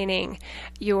maintaining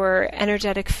your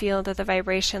energetic field of the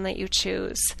vibration that you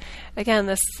choose. Again,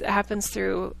 this happens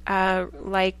through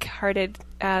like-hearted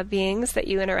beings that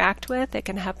you interact with. It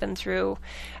can happen through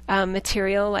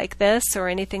material like this or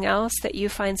anything else that you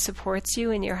find supports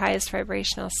you in your highest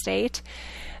vibrational state.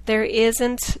 There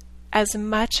isn't as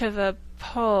much of a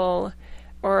pull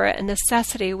or a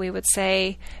necessity, we would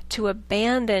say, to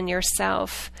abandon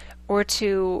yourself or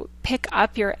to pick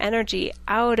up your energy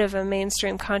out of a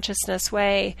mainstream consciousness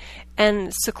way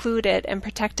and seclude it and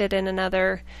protect it in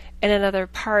another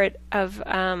part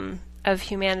of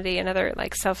humanity, another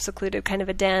like self-secluded kind of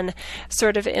a den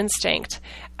sort of instinct.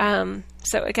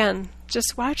 So again,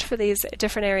 just watch for these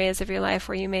different areas of your life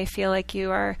where you may feel like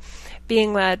you are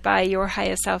being led by your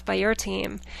highest self, by your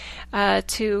team,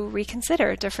 to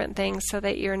reconsider different things so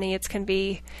that your needs can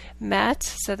be met,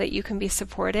 so that you can be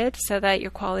supported, so that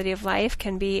your quality of life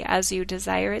can be as you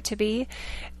desire it to be,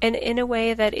 and in a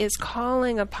way that is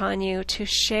calling upon you to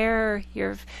share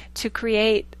to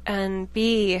create and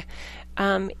be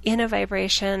in a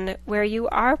vibration where you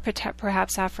are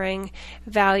perhaps offering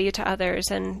value to others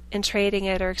and trading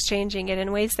it or exchanging it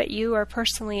in ways that you are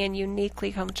personally and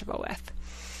uniquely comfortable with.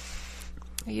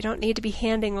 You don't need to be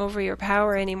handing over your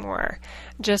power anymore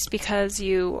just because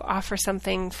you offer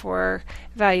something for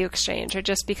value exchange or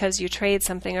just because you trade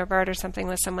something or barter something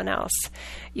with someone else.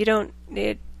 You don't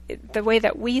the way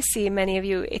that we see many of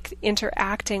you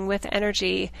interacting with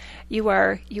energy, you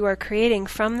are creating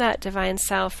from that divine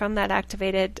self, from that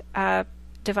activated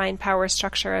divine power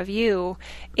structure of you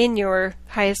in your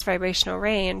highest vibrational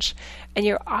range, and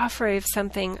you're offering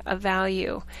something of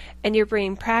value, and you're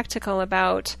being practical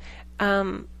about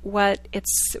what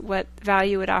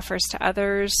value it offers to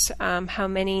others, how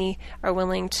many are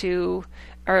willing to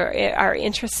are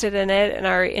interested in it and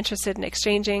are interested in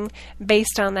exchanging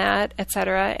based on that,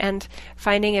 etc., and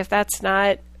finding if that's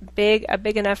not a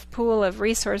big enough pool of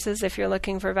resources, if you're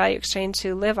looking for value exchange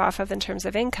to live off of in terms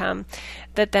of income,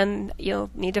 that then you'll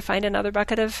need to find another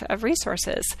bucket of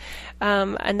resources,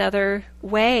 another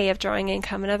way of drawing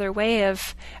income, another way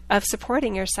of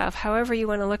supporting yourself, however you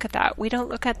want to look at that. We don't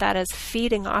look at that as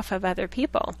feeding off of other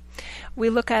people. We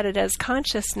look at it as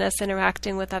consciousness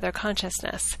interacting with other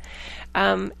consciousness.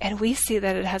 And we see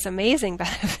that it has amazing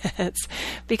benefits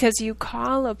because you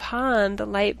call upon the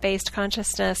light-based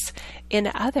consciousness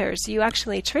in others. You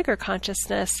actually trigger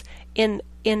consciousness in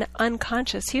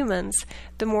unconscious humans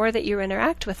the more that you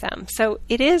interact with them. So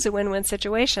it is a win-win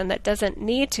situation that doesn't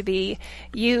need to be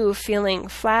you feeling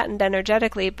flattened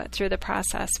energetically but through the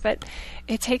process. But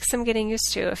it takes some getting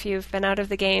used to if you've been out of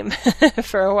the game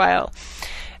for a while.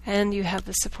 And you have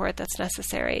the support that's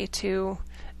necessary to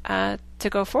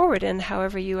go forward in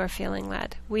however you are feeling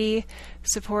led. We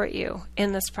support you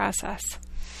in this process.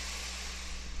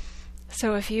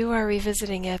 So if you are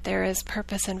revisiting it, there is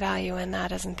purpose and value in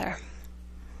that, isn't there?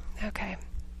 Okay.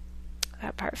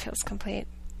 That part feels complete.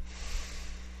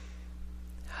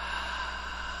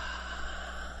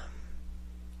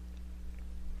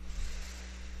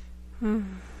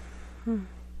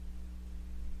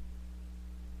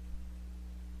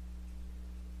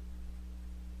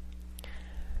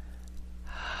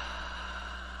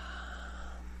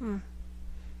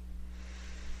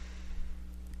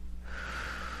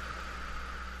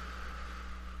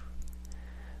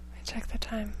 Check the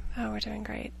time. Oh, we're doing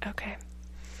great. Okay.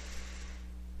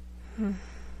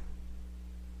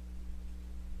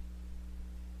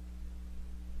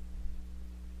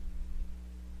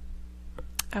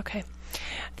 Okay.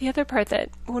 The other part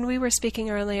that when we were speaking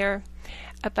earlier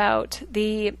about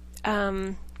the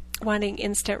wanting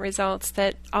instant results,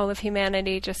 that all of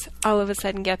humanity just all of a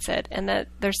sudden gets it, and that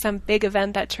there's some big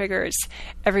event that triggers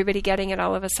everybody getting it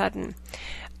all of a sudden.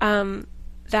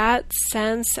 That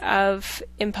sense of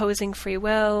imposing free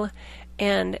will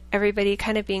and everybody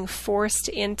kind of being forced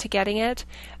into getting it,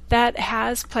 that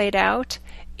has played out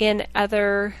in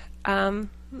other, we're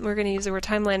going to use the word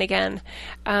timeline again,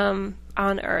 on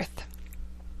Earth.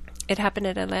 It happened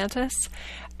at Atlantis,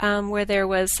 where there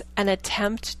was an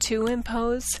attempt to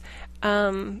impose.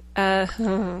 That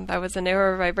was a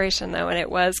narrower vibration, though, and it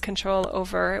was control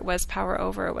over, it was power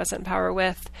over, it wasn't power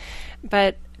with.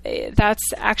 But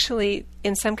that's actually,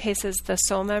 in some cases, the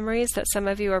soul memories that some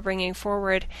of you are bringing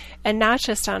forward, and not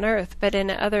just on Earth, but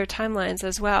in other timelines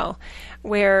as well,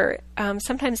 where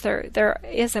sometimes there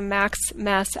is a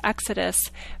mass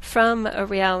exodus from a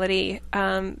reality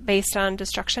based on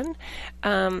destruction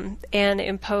and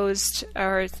imposed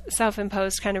or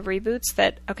self-imposed kind of reboots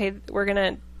that, okay, we're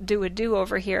going to do a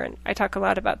do-over here. And I talk a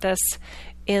lot about this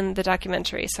in the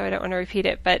documentary, so I don't want to repeat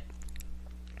it, but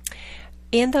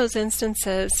in those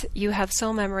instances, you have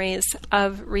soul memories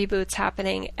of reboots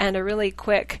happening and a really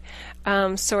quick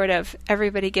sort of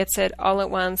everybody gets it all at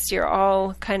once. You're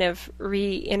all kind of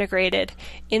reintegrated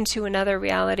into another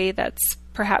reality that's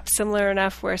perhaps similar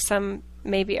enough where some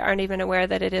maybe aren't even aware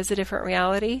that it is a different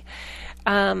reality.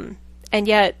 And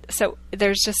yet, so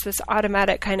there's just this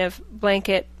automatic kind of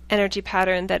blanket energy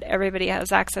pattern that everybody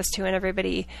has access to, and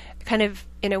everybody kind of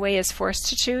in a way is forced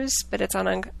to choose, but it's on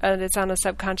a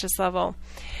subconscious level.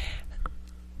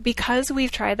 Because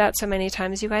we've tried that so many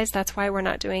times, you guys, that's why we're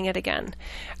not doing it again.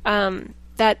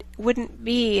 That wouldn't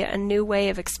be a new way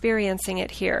of experiencing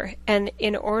it here. And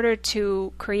in order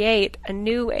to create a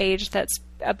new age that's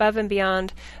above and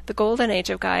beyond the golden age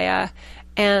of Gaia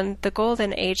and the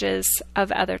golden ages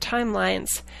of other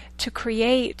timelines, to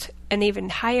create an even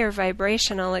higher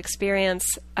vibrational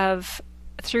experience of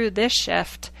through this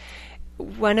shift,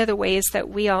 one of the ways that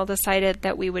we all decided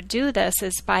that we would do this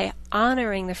is by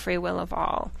honoring the free will of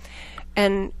all.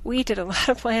 And we did a lot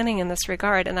of planning in this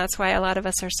regard, and that's why a lot of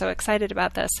us are so excited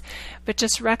about this. But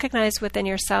just recognize within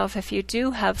yourself, if you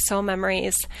do have soul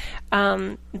memories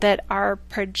that are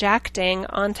projecting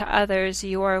onto others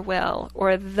your will,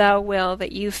 or the will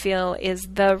that you feel is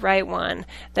the right one,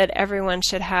 that everyone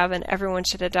should have and everyone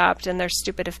should adopt, and they're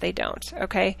stupid if they don't,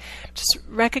 okay? Just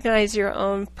recognize your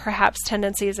own, perhaps,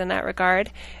 tendencies in that regard,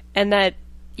 and that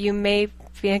you may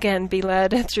be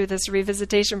led through this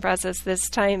revisitation process, this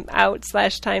time out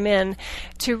 / time in,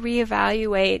 to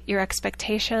reevaluate your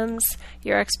expectations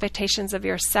of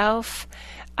yourself,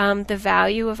 the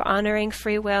value of honoring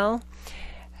free will.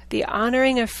 The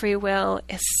honoring of free will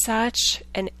is such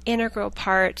an integral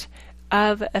part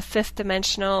of a fifth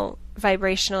dimensional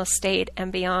vibrational state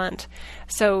and beyond.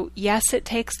 So yes, it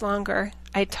takes longer.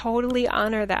 I totally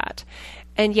honor that.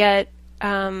 And yet,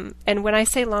 and when I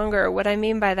say longer, what I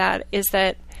mean by that is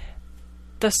that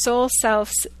the soul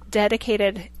self's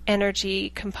dedicated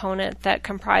energy component that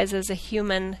comprises a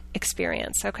human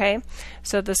experience, okay?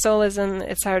 So the soul isn't,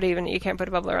 it's hard even, you can't put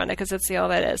a bubble around it because it's the all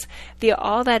that is. The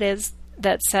all that is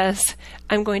that says,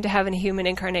 I'm going to have a human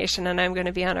incarnation and I'm going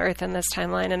to be on Earth in this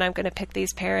timeline and I'm going to pick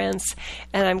these parents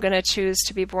and I'm going to choose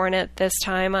to be born at this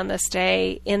time on this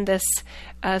day in this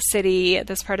city, at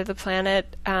this part of the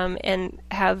planet, and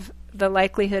have the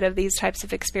likelihood of these types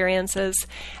of experiences.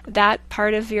 That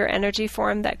part of your energy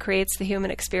form that creates the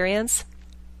human experience,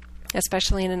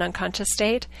 especially in an unconscious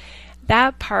state,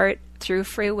 that part through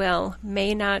free will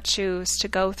may not choose to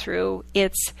go through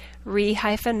its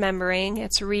re-memoriing,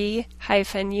 its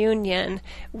re-union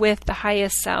with the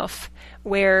highest self,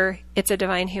 where it's a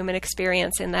divine human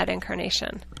experience in that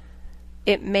incarnation.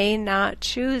 It may not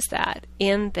choose that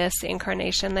in this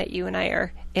incarnation that you and I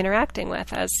are interacting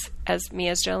with, as me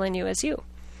as Jill and you as you.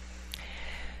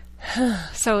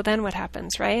 So then what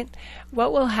happens, right?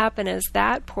 What will happen is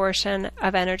that portion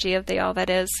of energy of the all that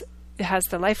is, it has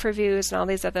the life reviews and all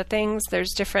these other things.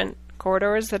 There's different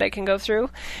corridors that I can go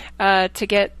through to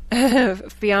get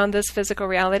beyond this physical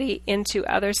reality into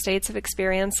other states of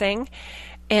experiencing.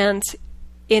 And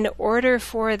in order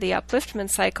for the upliftment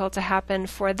cycle to happen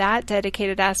for that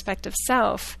dedicated aspect of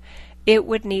self, it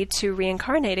would need to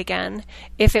reincarnate again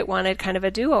if it wanted kind of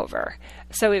a do-over.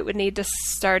 So it would need to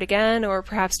start again, or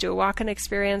perhaps do a walk-in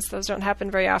experience. Those don't happen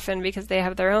very often because they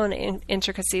have their own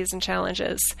intricacies and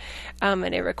challenges.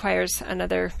 And it requires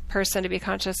another person to be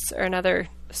conscious, or another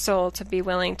soul to be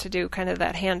willing to do kind of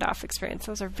that handoff experience.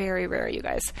 Those are very rare, you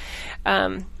guys.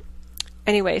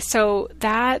 Anyway, so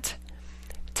that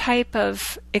type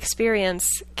of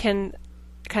experience can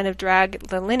kind of drag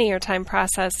the linear time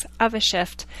process of a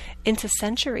shift into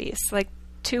centuries, like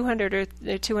 200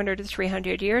 to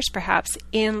 300 years perhaps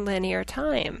in linear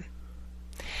time.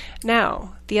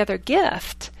 Now, the other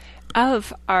gift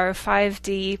of our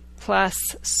 5D plus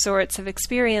sorts of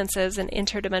experiences and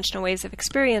interdimensional ways of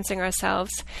experiencing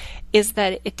ourselves is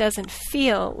that it doesn't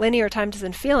feel, linear time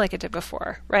doesn't feel like it did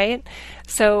before, right?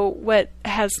 So what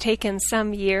has taken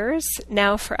some years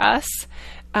now for us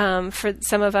For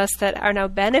some of us that are now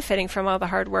benefiting from all the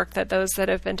hard work that those that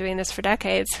have been doing this for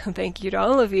decades, thank you to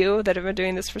all of you that have been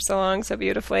doing this for so long, so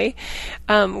beautifully.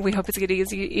 We hope it's getting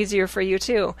easier for you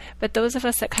too. But those of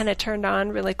us that kind of turned on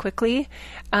really quickly,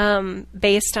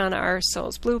 based on our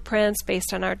soul's blueprints,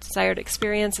 based on our desired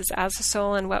experiences as a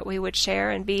soul and what we would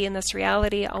share and be in this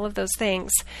reality, all of those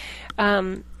things,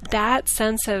 that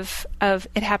sense of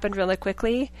it happened really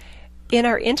quickly. In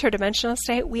our interdimensional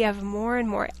state, we have more and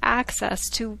more access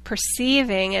to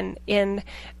perceiving and in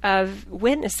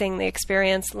witnessing the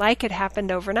experience like it happened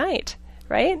overnight,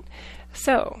 right?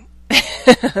 So,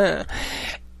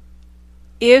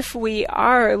 if we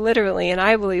are literally, and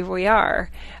I believe we are,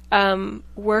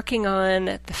 working on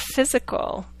the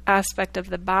physical aspect of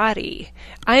the body,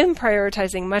 I am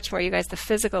prioritizing much more, you guys, the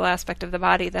physical aspect of the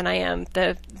body than I am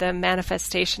the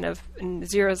manifestation of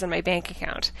zeros in my bank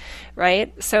account,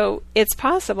 right? So it's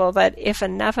possible that if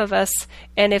enough of us,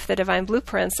 and if the divine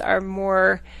blueprints are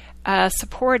more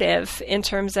supportive in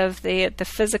terms of the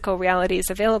physical realities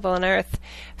available on Earth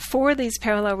for these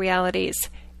parallel realities,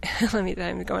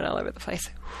 I'm going all over the place.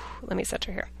 Let me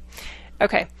center here.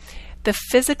 Okay. The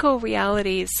physical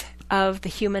realities of the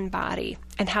human body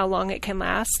and how long it can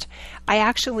last, I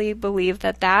actually believe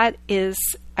that is,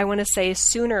 I want to say,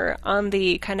 sooner on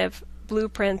the kind of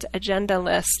blueprint agenda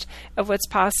list of what's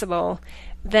possible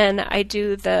than I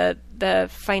do the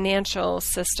financial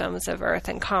systems of Earth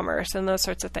and commerce and those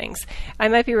sorts of things. I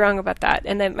might be wrong about that,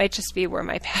 and that might just be where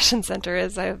my passion center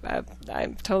is.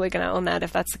 I'm totally going to own that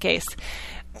if that's the case.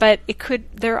 But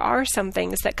there are some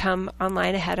things that come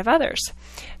online ahead of others.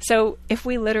 So if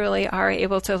we literally are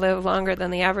able to live longer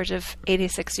than the average of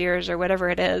 86 years or whatever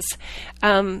it is,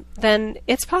 then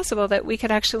it's possible that we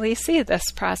could actually see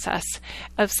this process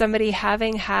of somebody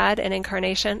having had an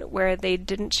incarnation where they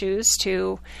didn't choose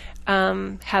to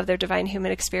have their divine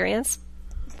human experience.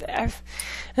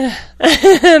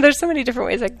 There's so many different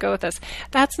ways I could go with this.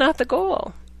 That's not the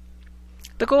goal.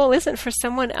 The goal isn't for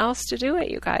someone else to do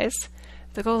it, you guys.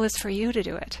 The goal is for you to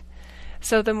do it.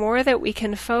 So the more that we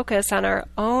can focus on our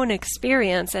own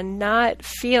experience and not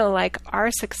feel like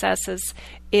our success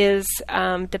is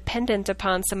dependent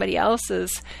upon somebody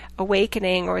else's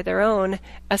awakening or their own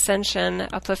ascension,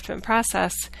 upliftment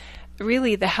process,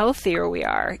 really the healthier we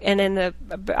are and in a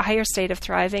higher state of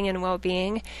thriving and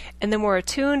well-being, and the more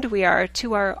attuned we are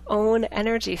to our own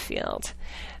energy field.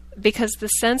 Because the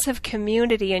sense of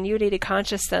community and unity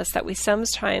consciousness that we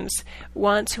sometimes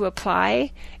want to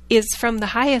apply is from the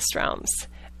highest realms,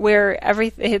 where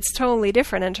it's totally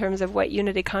different in terms of what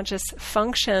unity conscious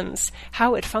functions,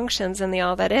 how it functions in the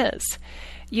all that is.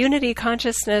 Unity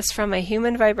consciousness from a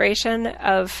human vibration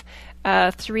of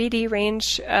 3D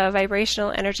range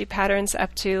vibrational energy patterns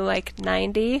up to like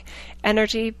 90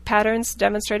 energy patterns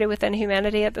demonstrated within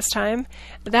humanity at this time,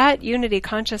 that unity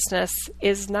consciousness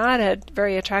is not a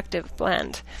very attractive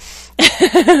blend.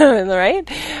 Right?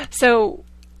 So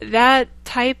that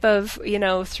type of,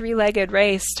 three-legged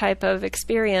race type of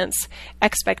experience,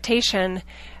 expectation,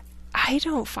 I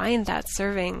don't find that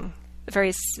serving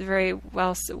very, very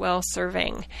well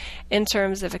serving in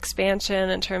terms of expansion,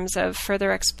 in terms of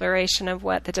further exploration of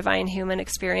what the divine human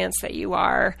experience that you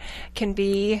are can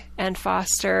be and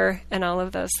foster and all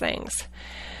of those things.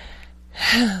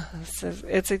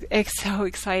 It's so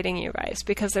exciting, you guys,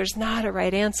 because there's not a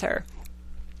right answer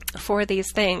for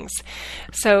these things.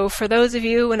 So for those of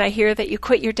you, when I hear that you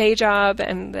quit your day job,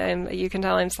 and you can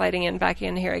tell I'm sliding back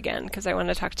in here again because I want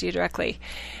to talk to you directly.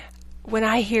 When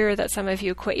I hear that some of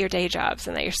you quit your day jobs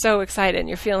and that you're so excited and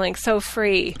you're feeling so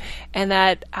free, and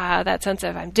that sense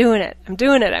of I'm doing it,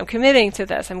 I'm committing to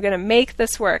this, I'm going to make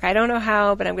this work. I don't know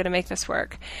how, but I'm going to make this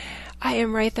work. I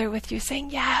am right there with you saying,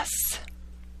 yes,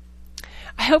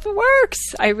 I hope it works.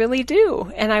 I really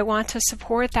do. And I want to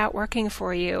support that working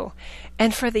for you.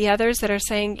 And for the others that are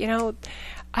saying,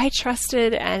 I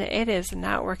trusted and it is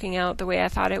not working out the way I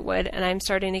thought it would, and I'm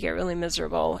starting to get really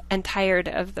miserable and tired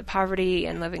of the poverty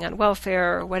and living on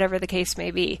welfare or whatever the case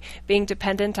may be, being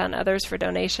dependent on others for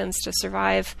donations to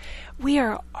survive. We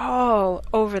are all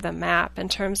over the map in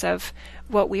terms of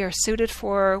what we are suited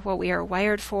for, what we are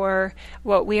wired for,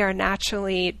 what we are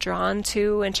naturally drawn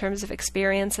to in terms of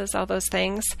experiences, all those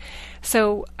things.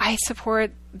 So I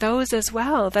support those as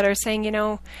well that are saying,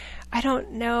 I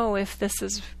don't know if this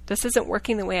isn't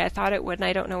working the way I thought it would, and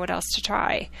I don't know what else to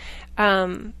try.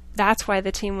 That's why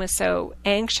the team was so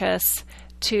anxious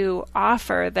to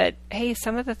offer that, hey,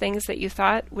 some of the things that you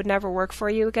thought would never work for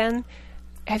you again,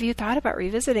 have you thought about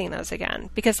revisiting those again?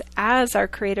 Because as our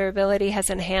creator ability has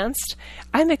enhanced,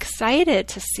 I'm excited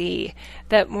to see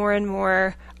that more and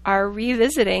more are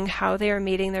revisiting how they are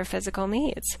meeting their physical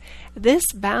needs. This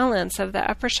balance of the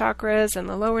upper chakras and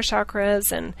the lower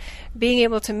chakras and being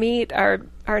able to meet our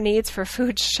needs for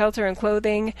food, shelter, and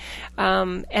clothing,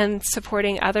 and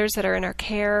supporting others that are in our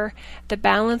care, the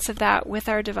balance of that with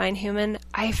our divine human,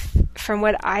 from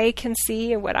what I can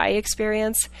see and what I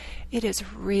experience, it is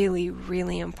really,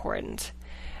 really important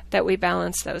that we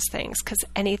balance those things, because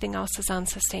anything else is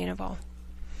unsustainable.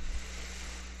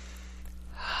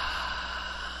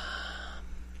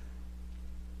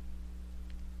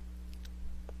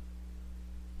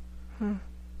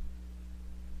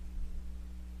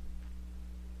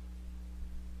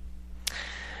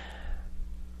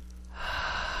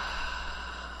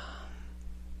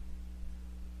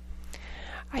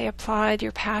 I applaud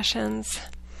your passions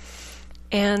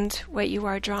and what you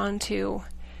are drawn to,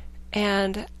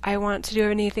 and I want to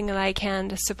do anything that I can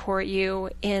to support you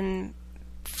in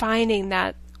finding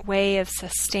that way of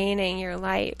sustaining your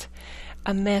light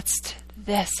amidst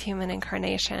this human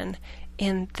incarnation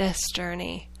in this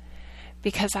journey,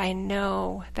 because I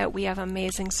know that we have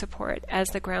amazing support as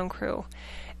the ground crew,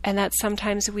 and that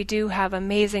sometimes we do have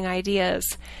amazing ideas,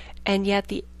 and yet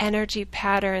the energy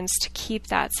patterns to keep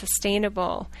that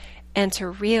sustainable and to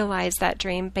realize that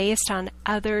dream based on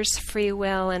others' free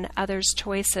will and others'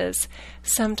 choices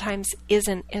sometimes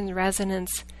isn't in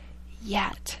resonance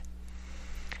yet.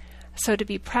 So to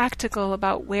be practical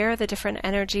about where the different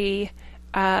energy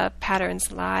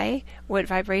patterns lie, what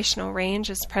vibrational range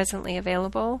is presently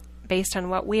available based on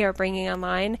what we are bringing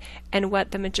online and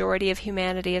what the majority of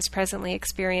humanity is presently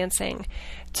experiencing,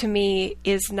 to me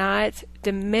is not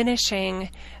diminishing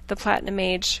the Platinum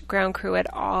Age ground crew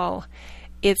at all.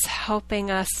 It's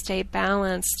helping us stay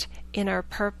balanced in our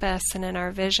purpose and in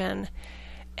our vision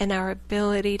and our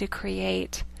ability to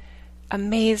create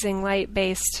amazing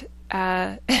light-based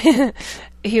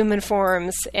human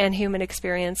forms and human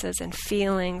experiences and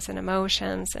feelings and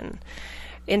emotions and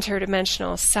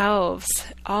interdimensional selves,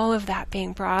 all of that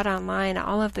being brought online,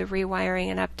 all of the rewiring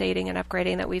and updating and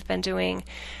upgrading that we've been doing,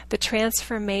 the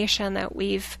transformation that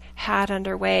we've had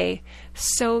underway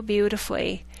so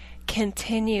beautifully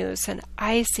continues, and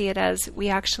I see it as we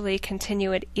actually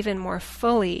continue it even more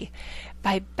fully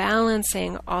by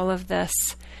balancing all of this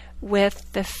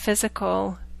with the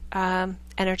physical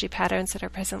energy patterns that are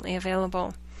presently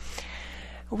available.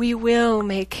 We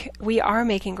are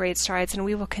making great strides, and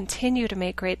we will continue to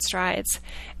make great strides.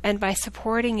 And by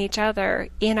supporting each other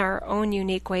in our own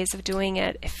unique ways of doing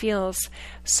it, it feels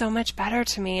so much better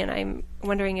to me, and I'm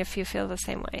wondering if you feel the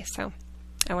same way. So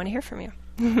I want to hear from you.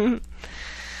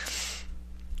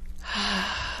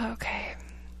 Okay.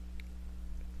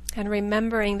 And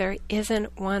remembering there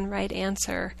isn't one right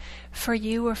answer for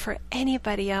you or for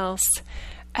anybody else.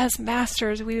 As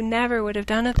masters, we never would have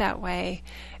done it that way,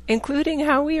 including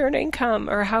how we earn income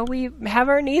or how we have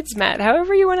our needs met,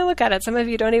 however you want to look at it. Some of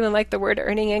you don't even like the word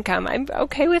earning income. I'm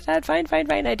okay with that. Fine.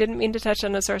 I didn't mean to touch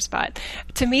on a sore spot.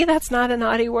 To me, that's not a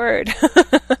naughty word.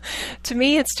 To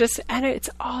me, it's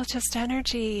all just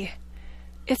energy.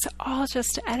 It's all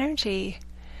just energy.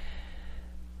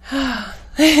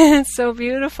 It's so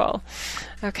beautiful.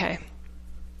 Okay.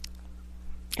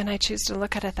 And I choose to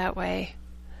look at it that way.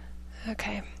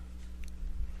 Okay.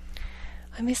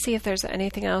 Let me see if there's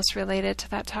anything else related to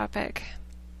that topic.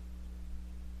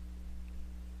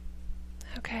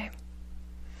 Okay.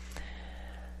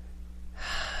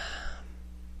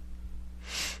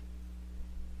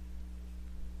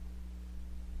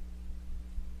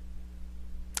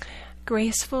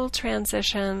 Graceful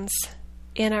transitions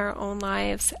in our own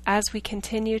lives as we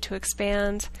continue to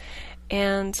expand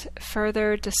and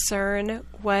further discern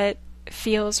what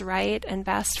feels right and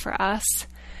best for us,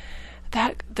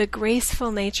 that the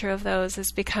graceful nature of those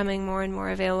is becoming more and more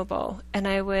available. And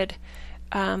I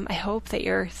hope that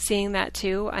you're seeing that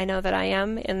too. I know that I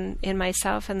am in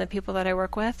myself and the people that I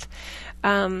work with.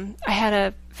 I had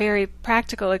a very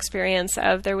practical experience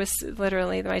of, there was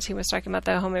literally, my team was talking about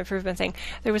the home improvement thing.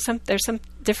 There's some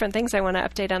different things I want to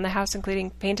update on the house,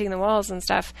 including painting the walls and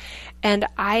stuff. And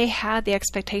I had the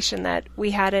expectation that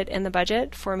we had it in the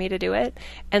budget for me to do it.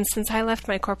 And since I left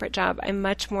my corporate job, I'm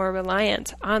much more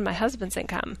reliant on my husband's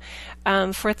income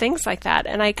for things like that.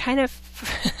 And I kind of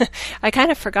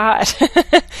forgot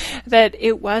that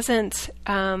it wasn't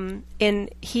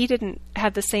he didn't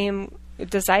have the same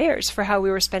desires for how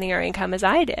we were spending our income as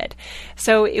I did.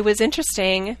 So it was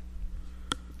interesting.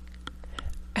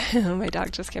 my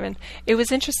dog just came in. It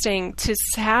was interesting to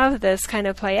have this kind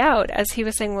of play out as he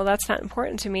was saying, well, that's not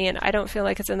important to me, and I don't feel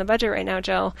like it's in the budget right now,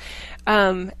 Jill.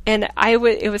 And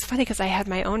it was funny because I had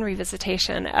my own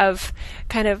revisitation of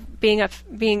kind of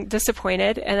being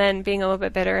disappointed and then being a little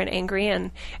bit bitter and angry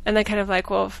and then kind of like,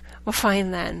 well,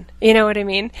 fine then. You know what I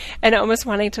mean? And almost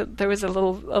wanting to, there was a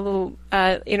little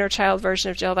inner child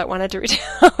version of Jill that wanted to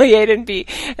retaliate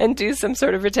and do some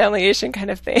sort of retaliation kind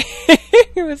of thing.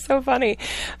 It was so funny,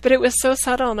 but it was so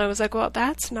subtle, and I was like, well,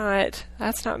 that's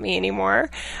not me anymore.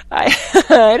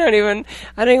 I don't even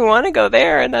want to go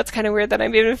there, and that's kind of weird that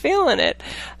I'm even feeling it.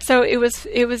 So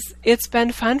it's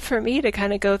been fun for me to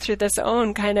kind of go through this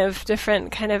own kind of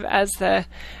different kind of as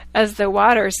the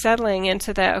water settling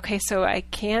into the, okay, so I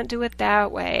can't do it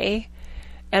that way.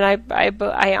 And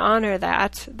I honor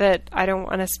that I don't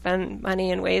want to spend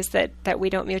money in ways that we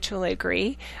don't mutually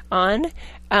agree on.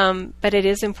 But it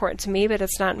is important to me, but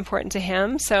it's not important to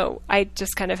him. So I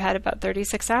just kind of had about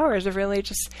 36 hours of really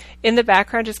just in the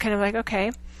background, just kind of like,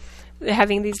 okay,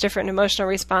 having these different emotional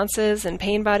responses and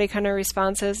pain body kind of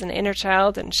responses and inner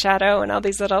child and shadow and all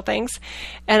these little things.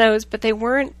 But they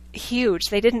weren't huge.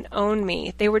 They didn't own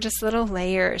me. They were just little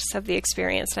layers of the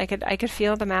experience. I could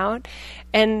feel them out.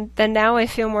 And then now I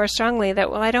feel more strongly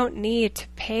that, well, I don't need to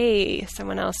pay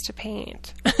someone else to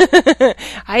paint.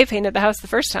 I painted the house the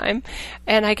first time,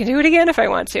 and I can do it again if I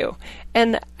want to.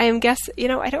 And I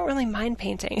don't really mind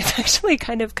painting. It's actually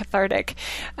kind of cathartic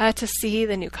to see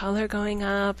the new color going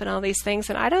up and all these things.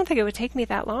 And I don't think it would take me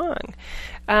that long.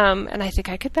 And I think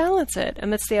I could balance it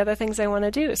amidst the other things I want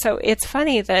to do. So it's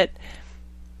funny that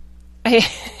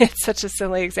it's such a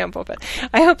silly example, but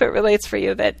I hope it relates for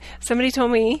you that somebody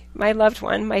told me, my loved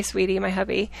one, my sweetie, my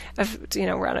hubby,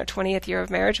 we're on our 20th year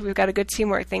of marriage. We've got a good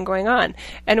teamwork thing going on.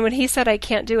 And when he said I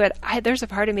can't do it, there's a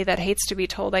part of me that hates to be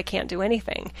told I can't do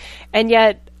anything. And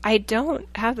yet I don't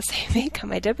have the same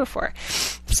income I did before.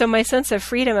 So my sense of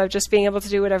freedom of just being able to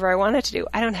do whatever I wanted to do,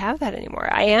 I don't have that anymore.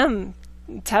 I am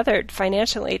tethered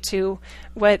financially to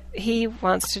what he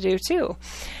wants to do too.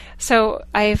 So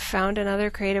I found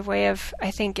another creative way of, I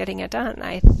think, getting it done.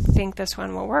 I think this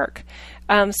one will work.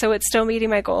 So it's still meeting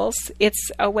my goals.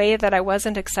 It's a way that I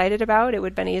wasn't excited about. It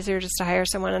would have been easier just to hire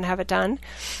someone and have it done.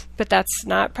 But that's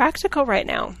not practical right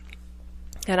now.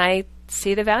 And I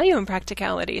see the value in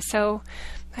practicality. So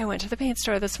I went to the paint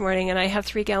store this morning and I have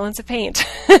 3 gallons of paint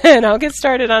and I'll get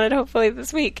started on it hopefully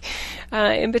this week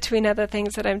in between other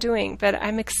things that I'm doing. But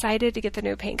I'm excited to get the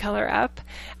new paint color up.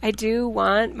 I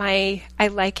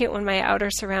like it when my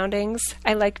outer surroundings,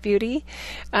 I like beauty,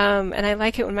 and I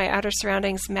like it when my outer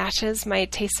surroundings matches my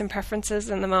tastes and preferences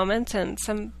in the moment, and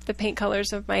the paint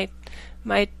colors of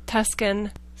my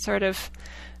Tuscan sort of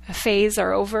phase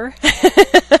are over.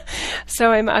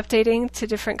 So I'm updating to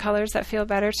different colors that feel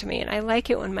better to me. And I like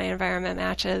it when my environment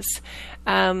matches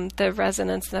the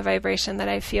resonance and the vibration that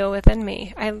I feel within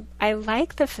me. I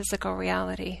like the physical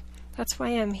reality. That's why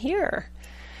I'm here.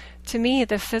 To me,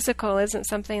 the physical isn't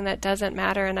something that doesn't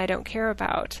matter and I don't care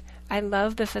about. I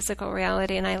love the physical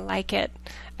reality and I like it.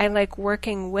 I like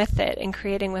working with it and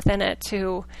creating within it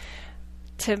to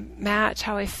match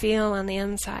how I feel on the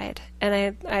inside.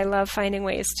 And I love finding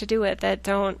ways to do it that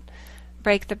don't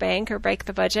break the bank or break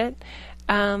the budget,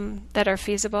 that are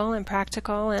feasible and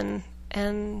practical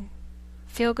and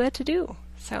feel good to do.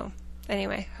 So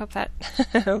anyway, hope that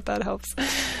helps.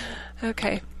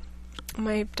 Okay.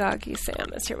 My doggy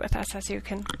Sam is here with us, as you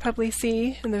can probably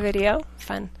see in the video.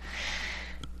 Fun.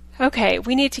 Okay,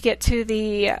 we need to get to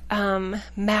the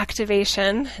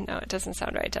Mactivation. No, it doesn't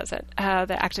sound right, does it?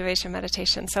 The activation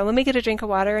meditation. So let me get a drink of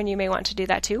water, and you may want to do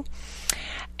that too.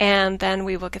 And then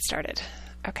we will get started.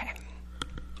 Okay.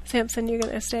 Samson, you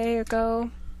going to stay or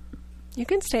go? You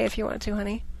can stay if you want to,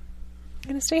 honey. You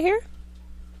going to stay here?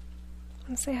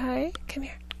 Want to say hi? Come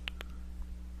here.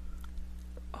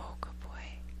 Oh, good boy.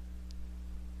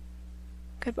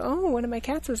 Good. Oh, one of my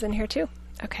cats is in here too.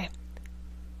 Okay.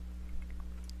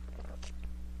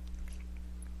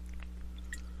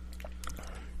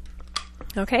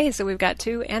 Okay, so we've got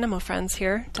 2 animal friends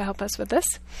here to help us with this.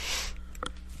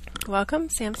 Welcome,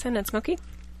 Samson and Smokey.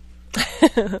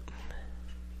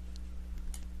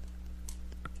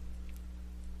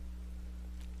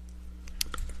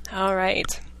 All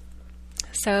right.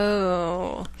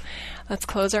 So let's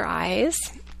close our eyes.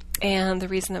 And the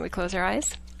reason that we close our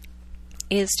eyes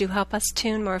is to help us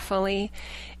tune more fully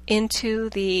into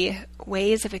the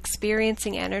ways of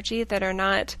experiencing energy that are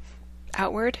not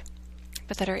outward,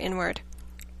 but that are inward.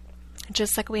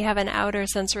 Just like we have an outer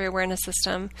sensory awareness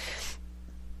system,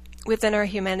 within our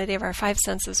humanity of our five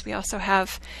senses, we also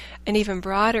have an even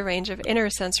broader range of inner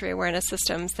sensory awareness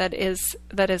systems that is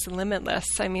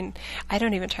limitless. I mean, I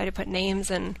don't even try to put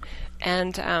names and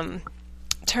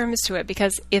terms to it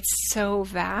because it's so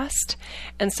vast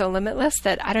and so limitless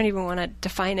that I don't even want to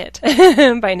define it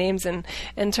by names and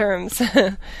terms.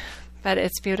 But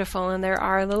it's beautiful, and there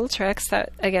are little tricks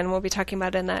that, again, we'll be talking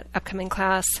about in that upcoming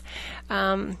class,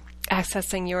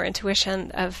 accessing your intuition,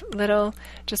 of little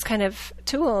just kind of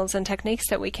tools and techniques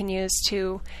that we can use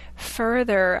to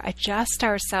further adjust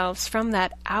ourselves from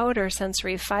that outer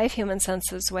sensory five human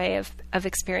senses way of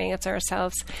experiencing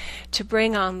ourselves to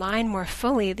bring online more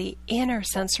fully the inner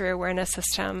sensory awareness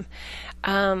system /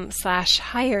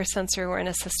 higher sensory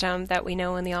awareness system that we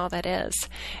know in the all that is.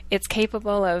 It's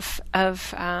capable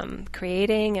of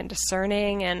creating and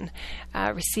discerning and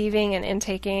receiving and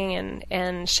intaking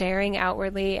and sharing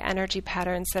outwardly energy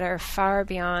patterns that are far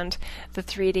beyond the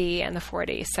 3D and the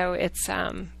 4D. So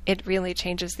it really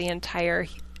changes the entire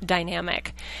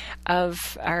dynamic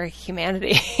of our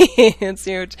humanity. It's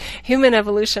huge. Human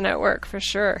evolution at work, for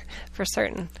sure, for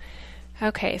certain.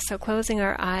 Okay, so closing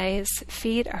our eyes,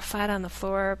 feet are flat on the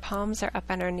floor, palms are up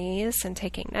on our knees, and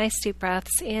taking nice deep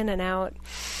breaths in and out.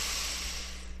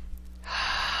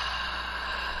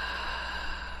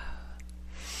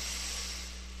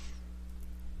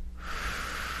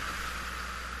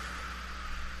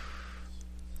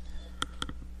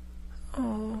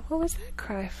 Oh, what was that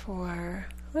cry for?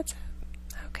 What's that?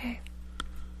 Okay.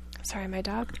 Sorry, my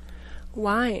dog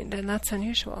whined, and that's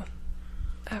unusual.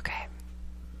 Okay.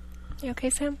 You okay,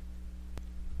 Sam?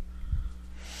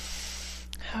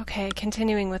 Okay,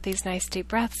 continuing with these nice deep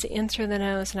breaths in through the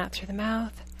nose and out through the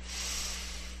mouth.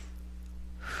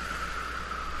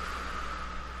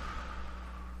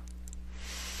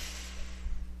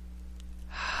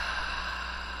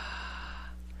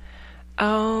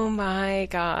 Oh my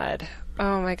God.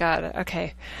 Oh my God.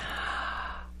 Okay.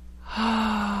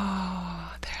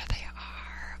 Oh, there they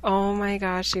are. Oh my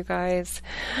gosh, you guys.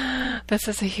 This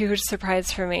is a huge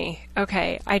surprise for me.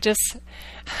 Okay,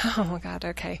 oh my God,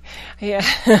 okay. Yeah,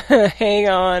 hang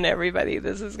on, everybody.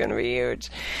 This is going to be huge.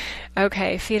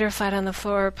 Okay, feet are flat on the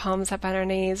floor, palms up on our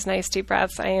knees, nice deep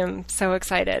breaths. I am so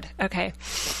excited. Okay.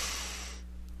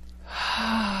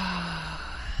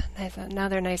 Nice,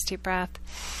 another nice deep breath.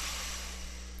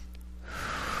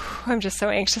 I'm just so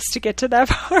anxious to get to that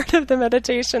part of the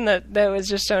meditation that was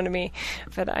just shown to me.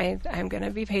 But I'm going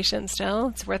to be patient still.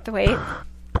 It's worth the wait.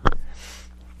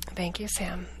 Thank you,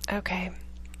 Sam. Okay.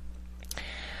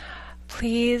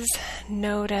 Please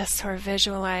notice or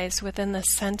visualize within the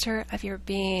center of your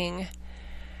being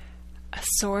a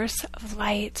source of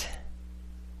light.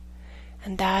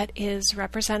 And that is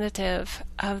representative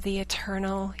of the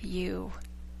eternal you.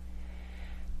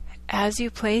 As you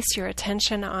place your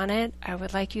attention on it, I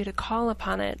would like you to call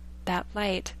upon it, that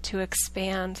light, to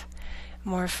expand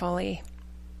more fully.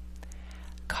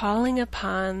 Calling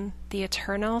upon the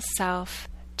eternal self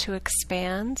to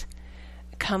expand,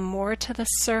 come more to the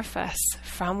surface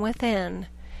from within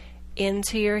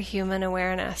into your human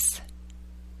awareness.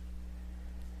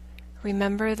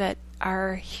 Remember that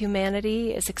our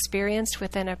humanity is experienced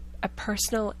within a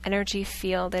personal energy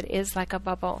field that is like a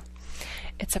bubble.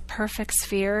 It's a perfect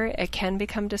sphere. It can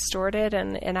become distorted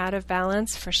and out of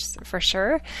balance for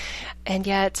sure. And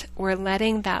yet we're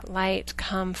letting that light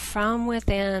come from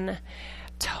within,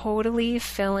 totally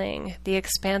filling the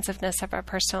expansiveness of our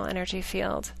personal energy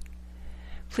field.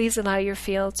 Please allow your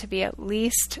field to be at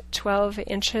least 12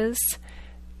 inches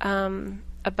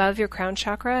above your crown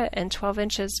chakra and 12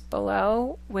 inches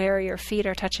below where your feet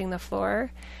are touching the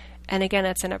floor. And again,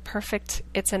 it's in a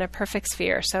perfect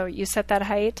sphere. So you set that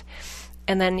height,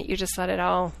 and then you just let it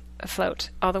all float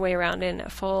all the way around in a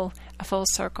full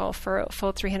circle for a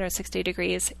full 360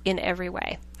 degrees in every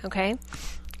way. Okay?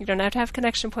 You don't have to have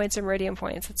connection points or meridian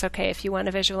points. It's okay. If you want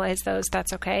to visualize those,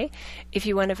 that's okay. If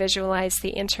you want to visualize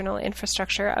the internal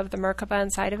infrastructure of the Merkaba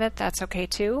inside of it, that's okay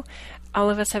too. All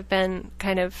of us have been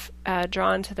kind of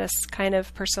drawn to this kind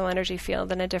of personal energy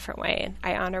field in a different way, and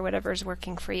I honor whatever is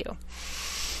working for you.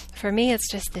 For me, it's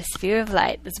just this sphere of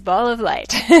light, this ball of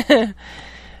light,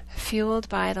 fueled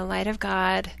by the light of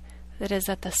God that is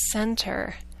at the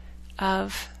center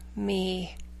of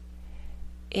me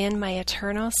in my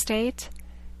eternal state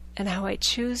and how I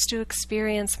choose to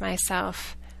experience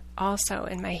myself also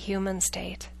in my human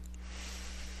state.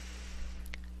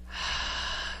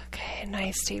 Okay,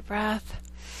 nice deep breath.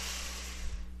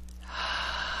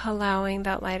 Allowing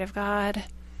that light of God,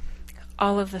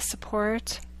 all of the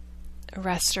support,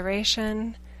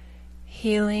 restoration,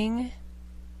 healing,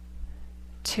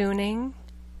 tuning,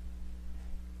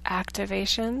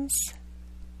 activations,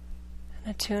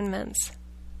 and attunements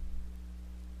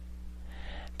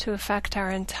to affect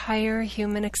our entire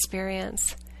human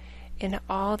experience in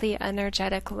all the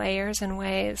energetic layers and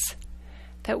ways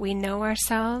that we know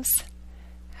ourselves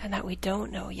and that we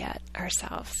don't know yet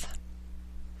ourselves.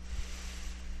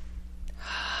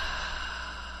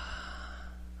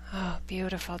 Oh,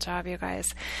 beautiful job, you guys.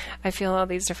 I feel all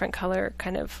these different color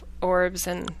kind of orbs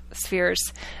and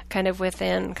spheres kind of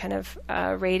within,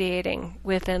 radiating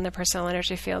within the personal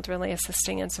energy field, really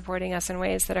assisting and supporting us in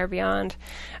ways that are beyond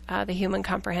the human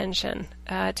comprehension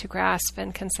to grasp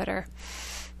and consider.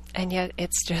 And yet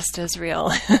it's just as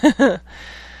real.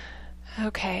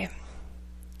 Okay.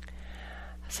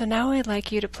 So now I'd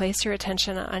like you to place your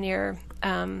attention on your,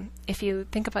 if you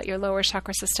think about your lower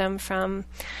chakra system from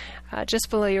just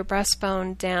below your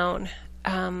breastbone down,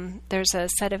 there's a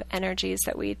set of energies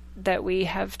that we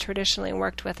have traditionally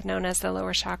worked with known as the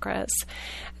lower chakras.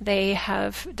 They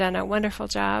have done a wonderful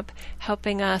job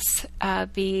helping us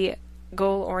be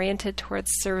goal-oriented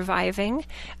towards surviving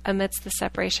amidst the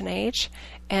separation age.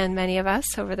 And many of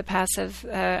us over the past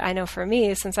I know for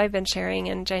me, since I've been sharing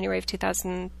in January of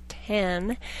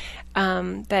 2010,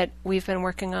 that we've been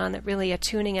working on really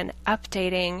attuning and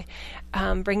updating,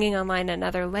 bringing online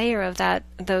another layer of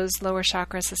those lower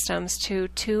chakra systems to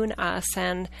tune us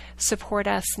and support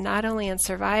us not only in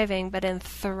surviving, but in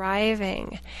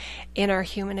thriving in our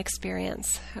human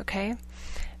experience. Okay?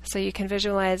 So you can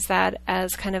visualize that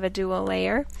as kind of a dual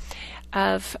layer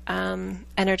of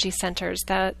energy centers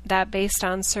that based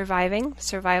on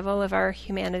survival of our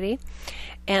humanity,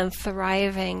 and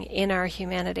thriving in our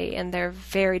humanity, and they're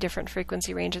very different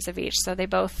frequency ranges of each. So they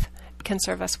both can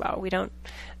serve us well.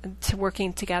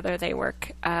 Working together, they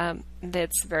work.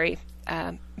 That's very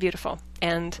beautiful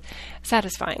and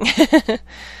satisfying.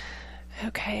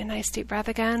 Okay, a nice deep breath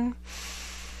again.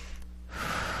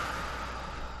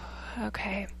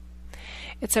 Okay.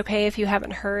 It's okay if you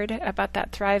haven't heard about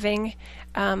that thriving,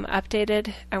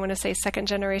 updated, I want to say second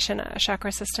generation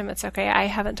chakra system. It's okay. I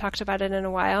haven't talked about it in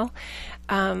a while.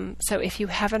 So if you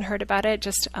haven't heard about it,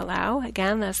 just allow,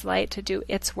 again, this light to do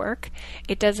its work.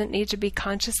 It doesn't need to be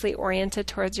consciously oriented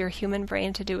towards your human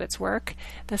brain to do its work.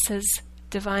 This is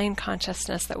divine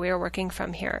consciousness that we are working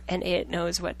from here, and it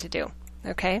knows what to do.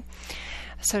 Okay?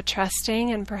 So trusting,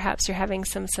 and perhaps you're having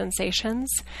some sensations.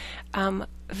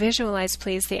 Visualize,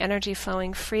 please, the energy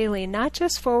flowing freely, not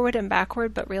just forward and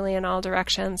backward, but really in all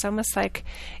directions, almost like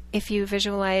if you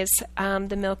visualize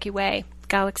the Milky Way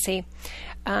galaxy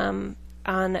on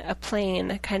a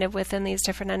plane, kind of within these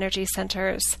different energy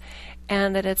centers,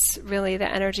 and that it's really the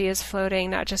energy is floating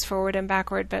not just forward and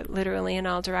backward, but literally in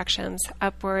all directions,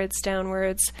 upwards,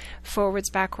 downwards, forwards,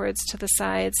 backwards, to the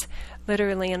sides,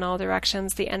 literally in all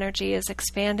directions. The energy is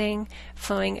expanding,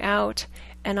 flowing out,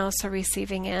 and also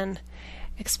receiving in.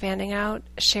 Expanding out,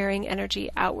 sharing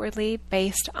energy outwardly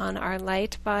based on our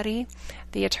light body,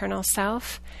 the eternal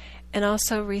self, and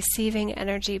also receiving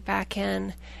energy back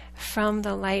in from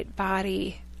the light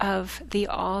body of the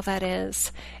all that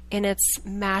is in its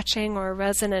matching or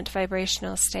resonant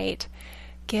vibrational state,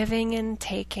 giving and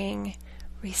taking,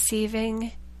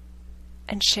 receiving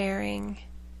and sharing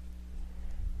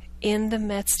in the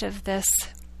midst of this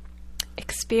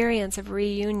experience of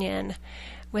reunion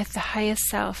with the highest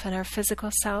self and our physical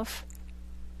self.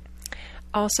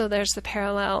 Also, there's the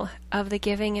parallel of the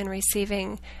giving and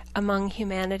receiving among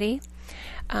humanity.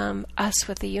 Us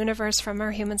with the universe from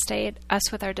our human state,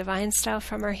 us with our divine self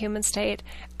from our human state,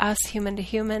 us human to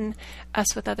human,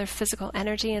 us with other physical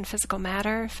energy and physical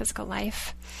matter, physical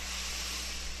life.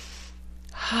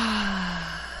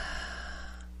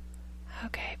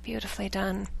 Okay, beautifully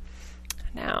done.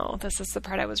 Now, this is the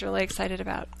part I was really excited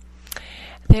about.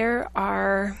 There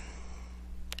are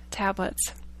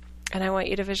tablets, and I want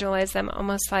you to visualize them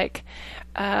almost like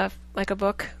a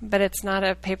book, but it's not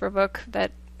a paper book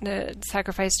that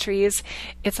sacrifice trees.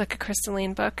 It's like a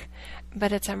crystalline book,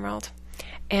 but it's emerald.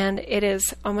 And it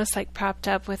is almost like propped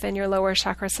up within your lower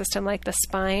chakra system, like the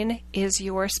spine is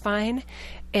your spine.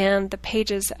 And the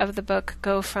pages of the book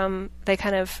go from, they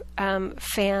kind of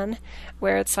fan,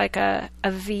 where it's like a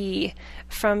V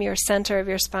from your center of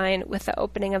your spine with the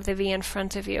opening of the V in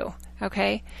front of you.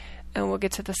 Okay? And we'll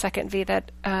get to the second V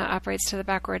that operates to the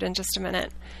backward in just a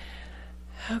minute.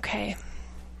 Okay.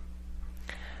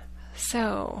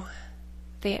 So,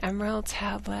 the emerald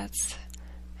tablets.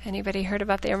 Anybody heard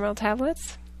about the emerald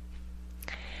tablets?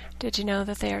 Did you know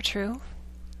that they are true?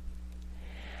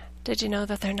 Did you know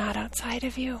that they're not outside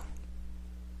of you?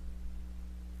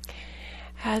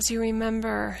 As you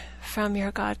remember from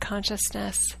your God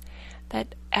consciousness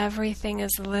that everything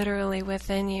is literally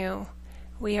within you,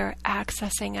 we are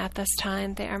accessing at this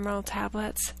time the emerald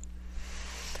tablets.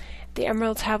 The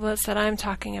emerald tablets that I'm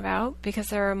talking about, because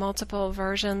there are multiple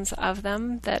versions of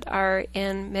them that are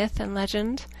in myth and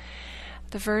legend,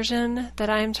 the version that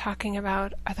I'm talking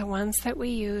about are the ones that we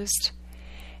used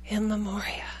in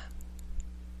Lemuria.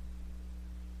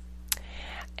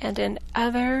 And in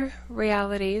other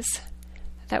realities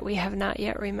that we have not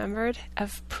yet remembered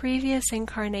of previous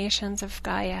incarnations of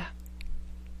Gaia.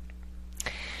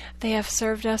 They have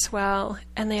served us well,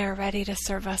 and they are ready to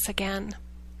serve us again.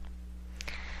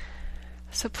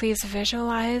 So please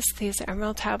visualize these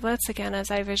emerald tablets, again, as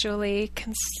I visually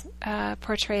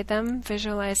portrayed them.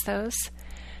 Visualize those.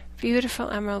 Beautiful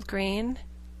emerald green.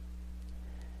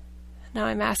 Now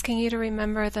I'm asking you to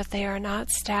remember that they are not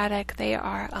static. They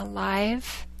are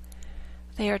alive.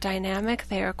 They are dynamic.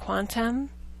 They are quantum.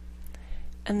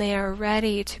 And they are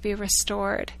ready to be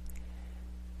restored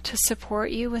to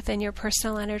support you within your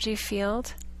personal energy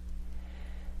field,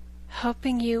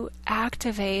 helping you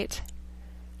activate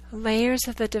layers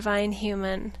of the divine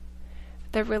human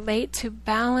that relate to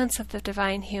balance of the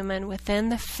divine human within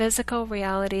the physical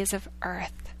realities of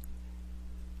Earth.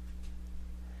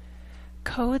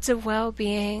 Codes of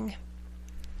well-being,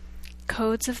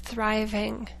 codes of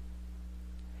thriving,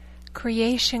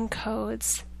 creation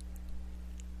codes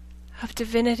of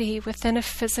divinity within a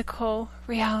physical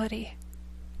reality.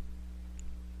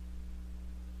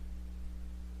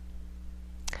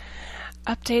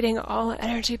 Updating all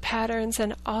energy patterns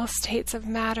and all states of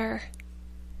matter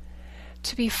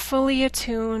to be fully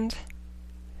attuned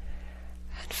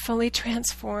and fully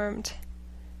transformed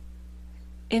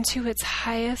into its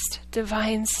highest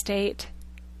divine state,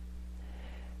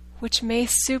 which may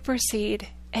supersede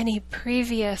any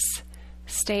previous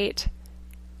state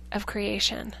of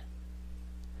creation,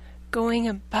 going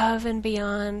above and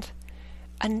beyond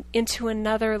into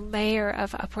another layer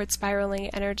of upward spiraling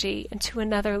energy, into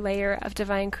another layer of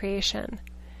divine creation,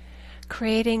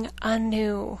 creating a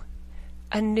new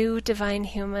divine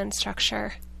human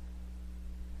structure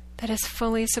that is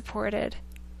fully supported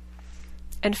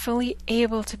and fully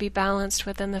able to be balanced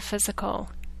within the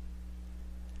physical,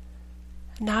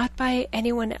 not by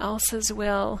anyone else's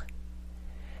will,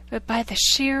 but by the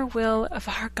sheer will of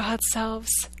our God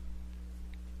selves.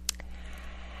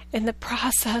 In the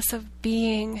process of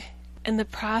being, in the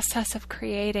process of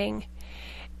creating,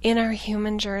 in our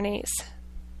human journeys.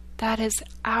 That is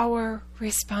our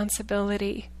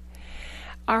responsibility,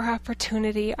 our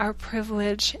opportunity, our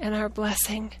privilege, and our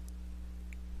blessing.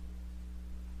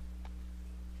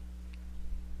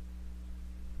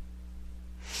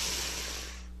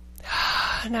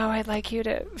 Now I'd like you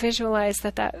to visualize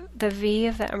that the V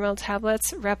of the emerald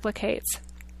tablets replicates.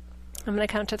 I'm going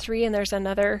to count to 3, and there's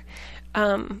another,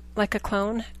 like a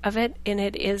clone of it, and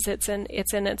it's in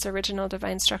its original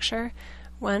divine structure.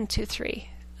 1, 2, 3.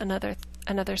 Another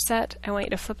set. I want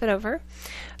you to flip it over.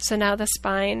 So now the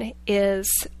spine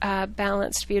is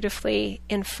balanced beautifully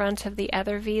in front of the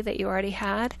other V that you already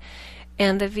had,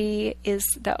 and the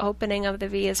opening of the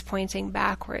V is pointing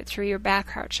backward through your back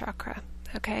heart chakra.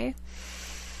 Okay.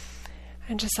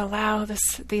 And just allow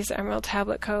these emerald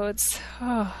tablet codes.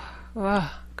 Oh,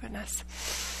 goodness.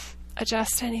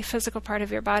 Adjust any physical part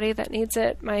of your body that needs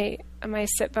it. My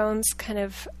sit bones kind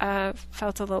of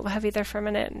felt a little heavy there for a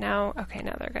minute. Now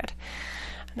they're good.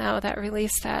 Now that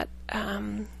released that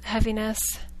heaviness.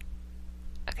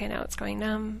 Okay, now it's going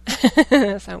numb.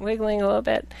 So I'm wiggling a little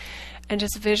bit and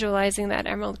just visualizing that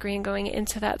emerald green going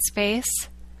into that space.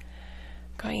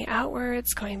 Going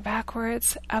outwards, going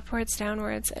backwards, upwards,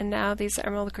 downwards, and now these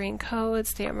emerald green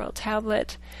codes, the emerald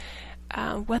tablet,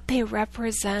 what they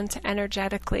represent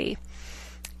energetically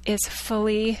is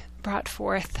fully brought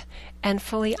forth and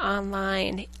fully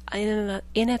online in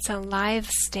its alive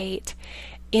state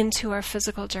into our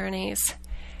physical journeys,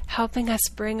 helping us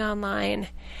bring online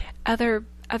other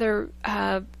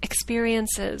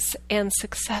experiences and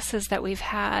successes that we've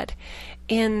had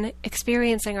in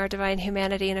experiencing our divine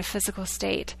humanity in a physical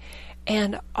state,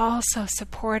 and also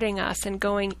supporting us and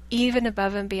going even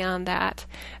above and beyond that.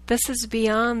 This is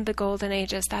beyond the golden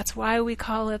ages. That's why we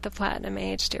call it the platinum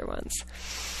age, dear ones.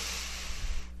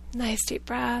 Nice deep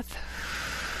breath.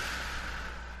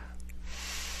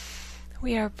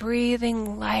 We are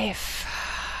breathing life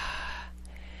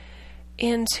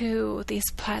into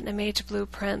these platinum age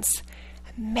blueprints,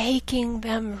 making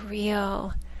them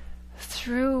real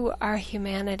through our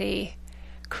humanity,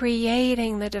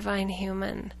 creating the divine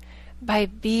human by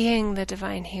being the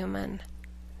divine human.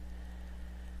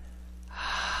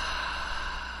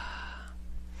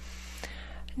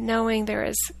 Knowing there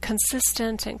is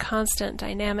consistent and constant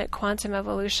dynamic quantum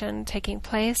evolution taking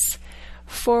place,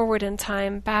 forward in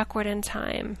time, backward in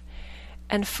time,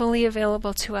 and fully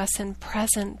available to us in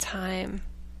present time.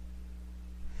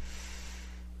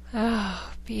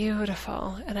 Oh,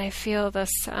 beautiful. And I feel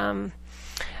this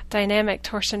dynamic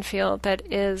torsion field that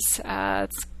is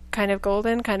it's kind of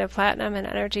golden, kind of platinum, and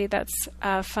energy that's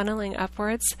funneling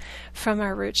upwards from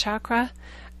our root chakra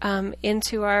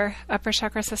into our upper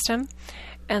chakra system.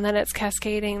 And then it's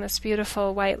cascading this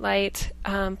beautiful white light,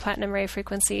 platinum ray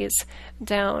frequencies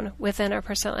down within our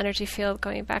personal energy field,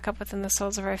 going back up within the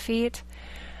soles of our feet,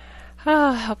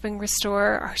 helping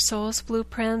restore our soul's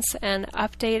blueprints and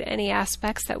update any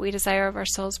aspects that we desire of our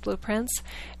soul's blueprints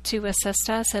to assist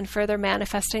us in further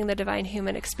manifesting the divine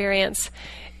human experience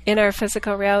in our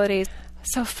physical reality.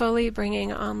 So fully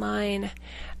bringing online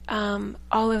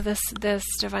all of this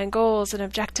divine goals and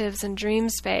objectives and dream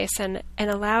space, and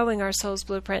allowing our soul's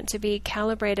blueprint to be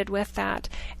calibrated with that,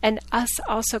 and us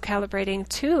also calibrating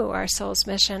to our soul's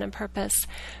mission and purpose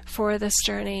for this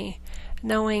journey,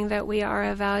 knowing that we are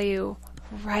of value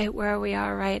right where we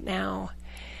are right now.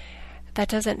 That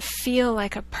doesn't feel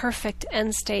like a perfect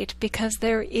end state, because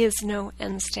there is no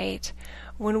end state.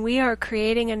 When we are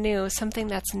creating anew something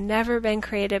that's never been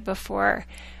created before,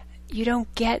 you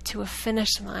don't get to a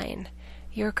finish line.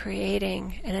 You're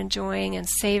creating and enjoying and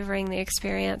savoring the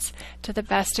experience to the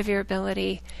best of your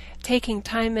ability, taking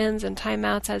time ins and time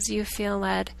outs as you feel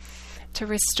led to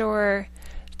restore,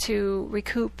 to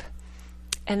recoup,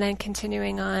 and then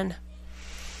continuing on.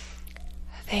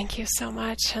 Thank you so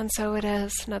much. And so it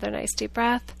is. Another nice deep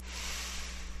breath.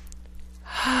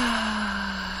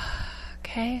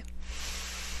 Okay.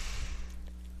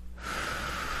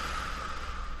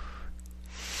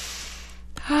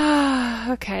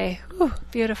 Okay. Ooh,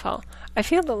 beautiful. I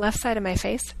feel the left side of my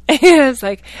face is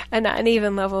like an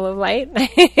uneven level of light.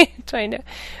 Trying to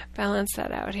balance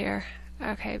that out here.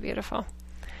 Okay, beautiful.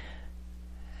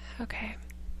 Okay.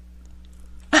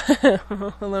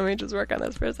 Let me just work on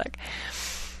this for a sec.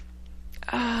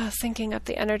 Syncing up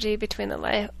the energy between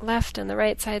the left and the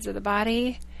right sides of the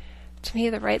body. To me,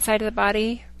 the right side of the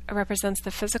body represents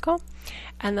the physical,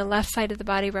 and the left side of the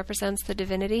body represents the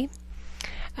divinity,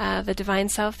 the divine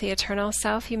self, the eternal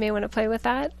self. You may want to play with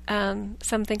that.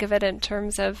 Some think of it in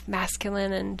terms of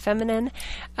masculine and feminine.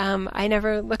 I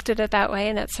never looked at it that way,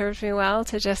 and it served me well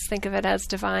to just think of it as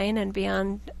divine and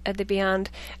beyond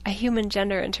a human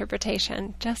gender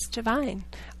interpretation. Just divine,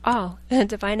 all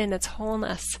divine in its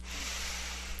wholeness,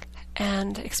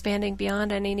 and expanding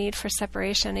beyond any need for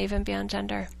separation, even beyond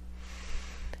gender.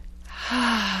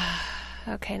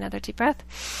 Okay, another deep breath.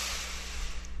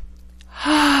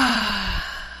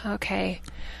 Okay.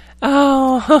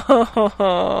 Oh,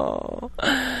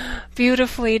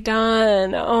 beautifully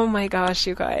done. Oh my gosh,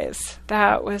 you guys.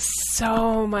 That was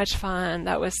so much fun.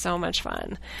 I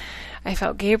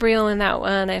felt Gabriel in that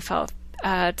one. I felt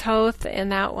Thoth in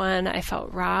that one. I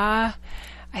felt Ra.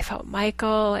 I felt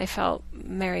Michael. I felt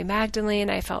Mary Magdalene.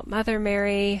 I felt Mother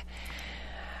Mary.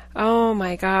 Oh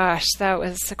my gosh, that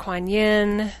was Kuan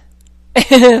Yin.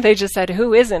 They just said,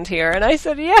 who isn't here? And I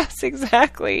said, yes,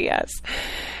 exactly, yes.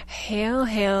 Hail,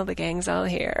 hail, the gang's all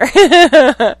here.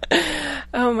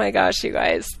 Oh my gosh, you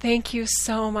guys. Thank you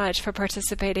so much for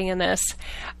participating in this.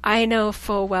 I know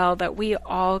full well that we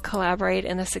all collaborate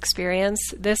in this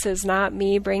experience. This is not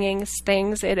me bringing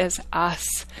things. It is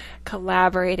us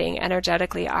collaborating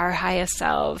energetically, our highest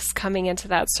selves coming into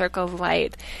that circle of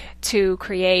light to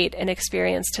create an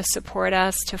experience to support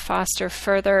us, to foster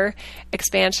further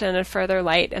expansion and further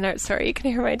light. And sorry, you can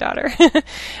hear my daughter.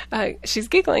 She's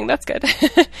giggling. That's good.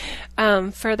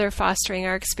 Further fostering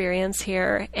our experience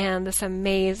here and this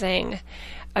amazing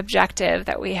objective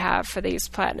that we have for these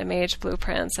Platinum Age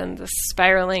blueprints and the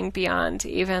spiraling beyond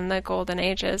even the golden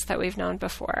ages that we've known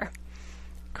before.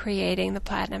 Creating the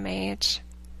Platinum Age.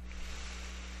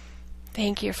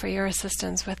 Thank you for your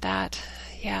assistance with that.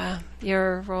 Yeah,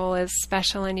 your role is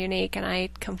special and unique, and I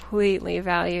completely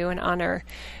value and honor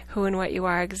who and what you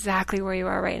are, exactly where you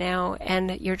are right now,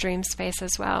 and your dream space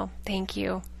as well. Thank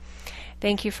you.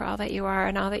 Thank you for all that you are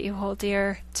and all that you hold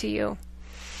dear to you.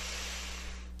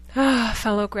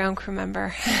 Fellow ground crew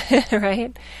member,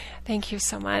 right? Thank you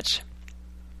so much.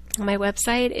 My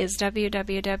website is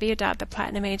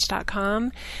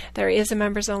www.theplatinumage.com. There is a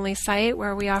members-only site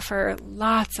where we offer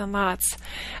lots and lots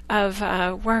of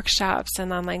workshops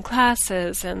and online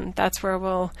classes, and that's where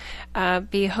we'll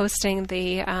be hosting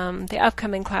the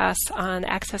upcoming class on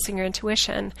accessing your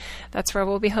intuition. That's where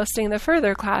we'll be hosting the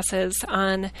further classes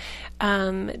on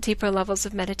deeper levels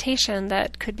of meditation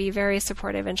that could be very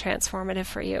supportive and transformative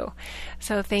for you.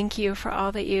 So thank you for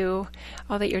all that you're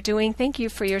doing. Thank you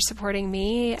for your supporting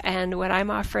me and what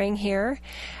I'm offering here.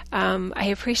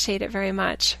 I appreciate it very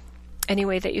much. any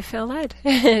way that you feel led.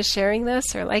 Sharing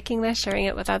this or liking this, sharing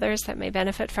it with others that may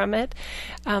benefit from it.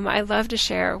 I love to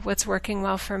share what's working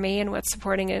well for me and what's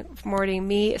supporting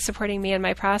me in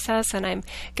my process, and I'm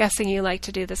guessing you like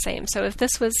to do the same. So if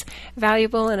this was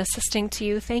valuable and assisting to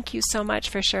you, thank you so much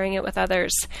for sharing it with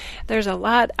others. There's a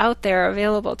lot out there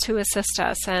available to assist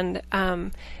us, and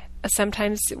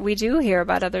sometimes we do hear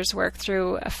about others' work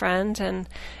through a friend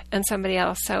and somebody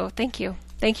else. So thank you.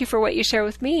 Thank you for what you share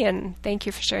with me, and thank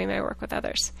you for sharing my work with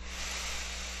others.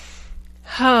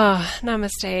 Oh,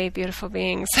 namaste, beautiful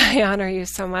beings. I honor you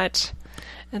so much.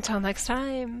 Until next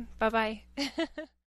time, bye-bye.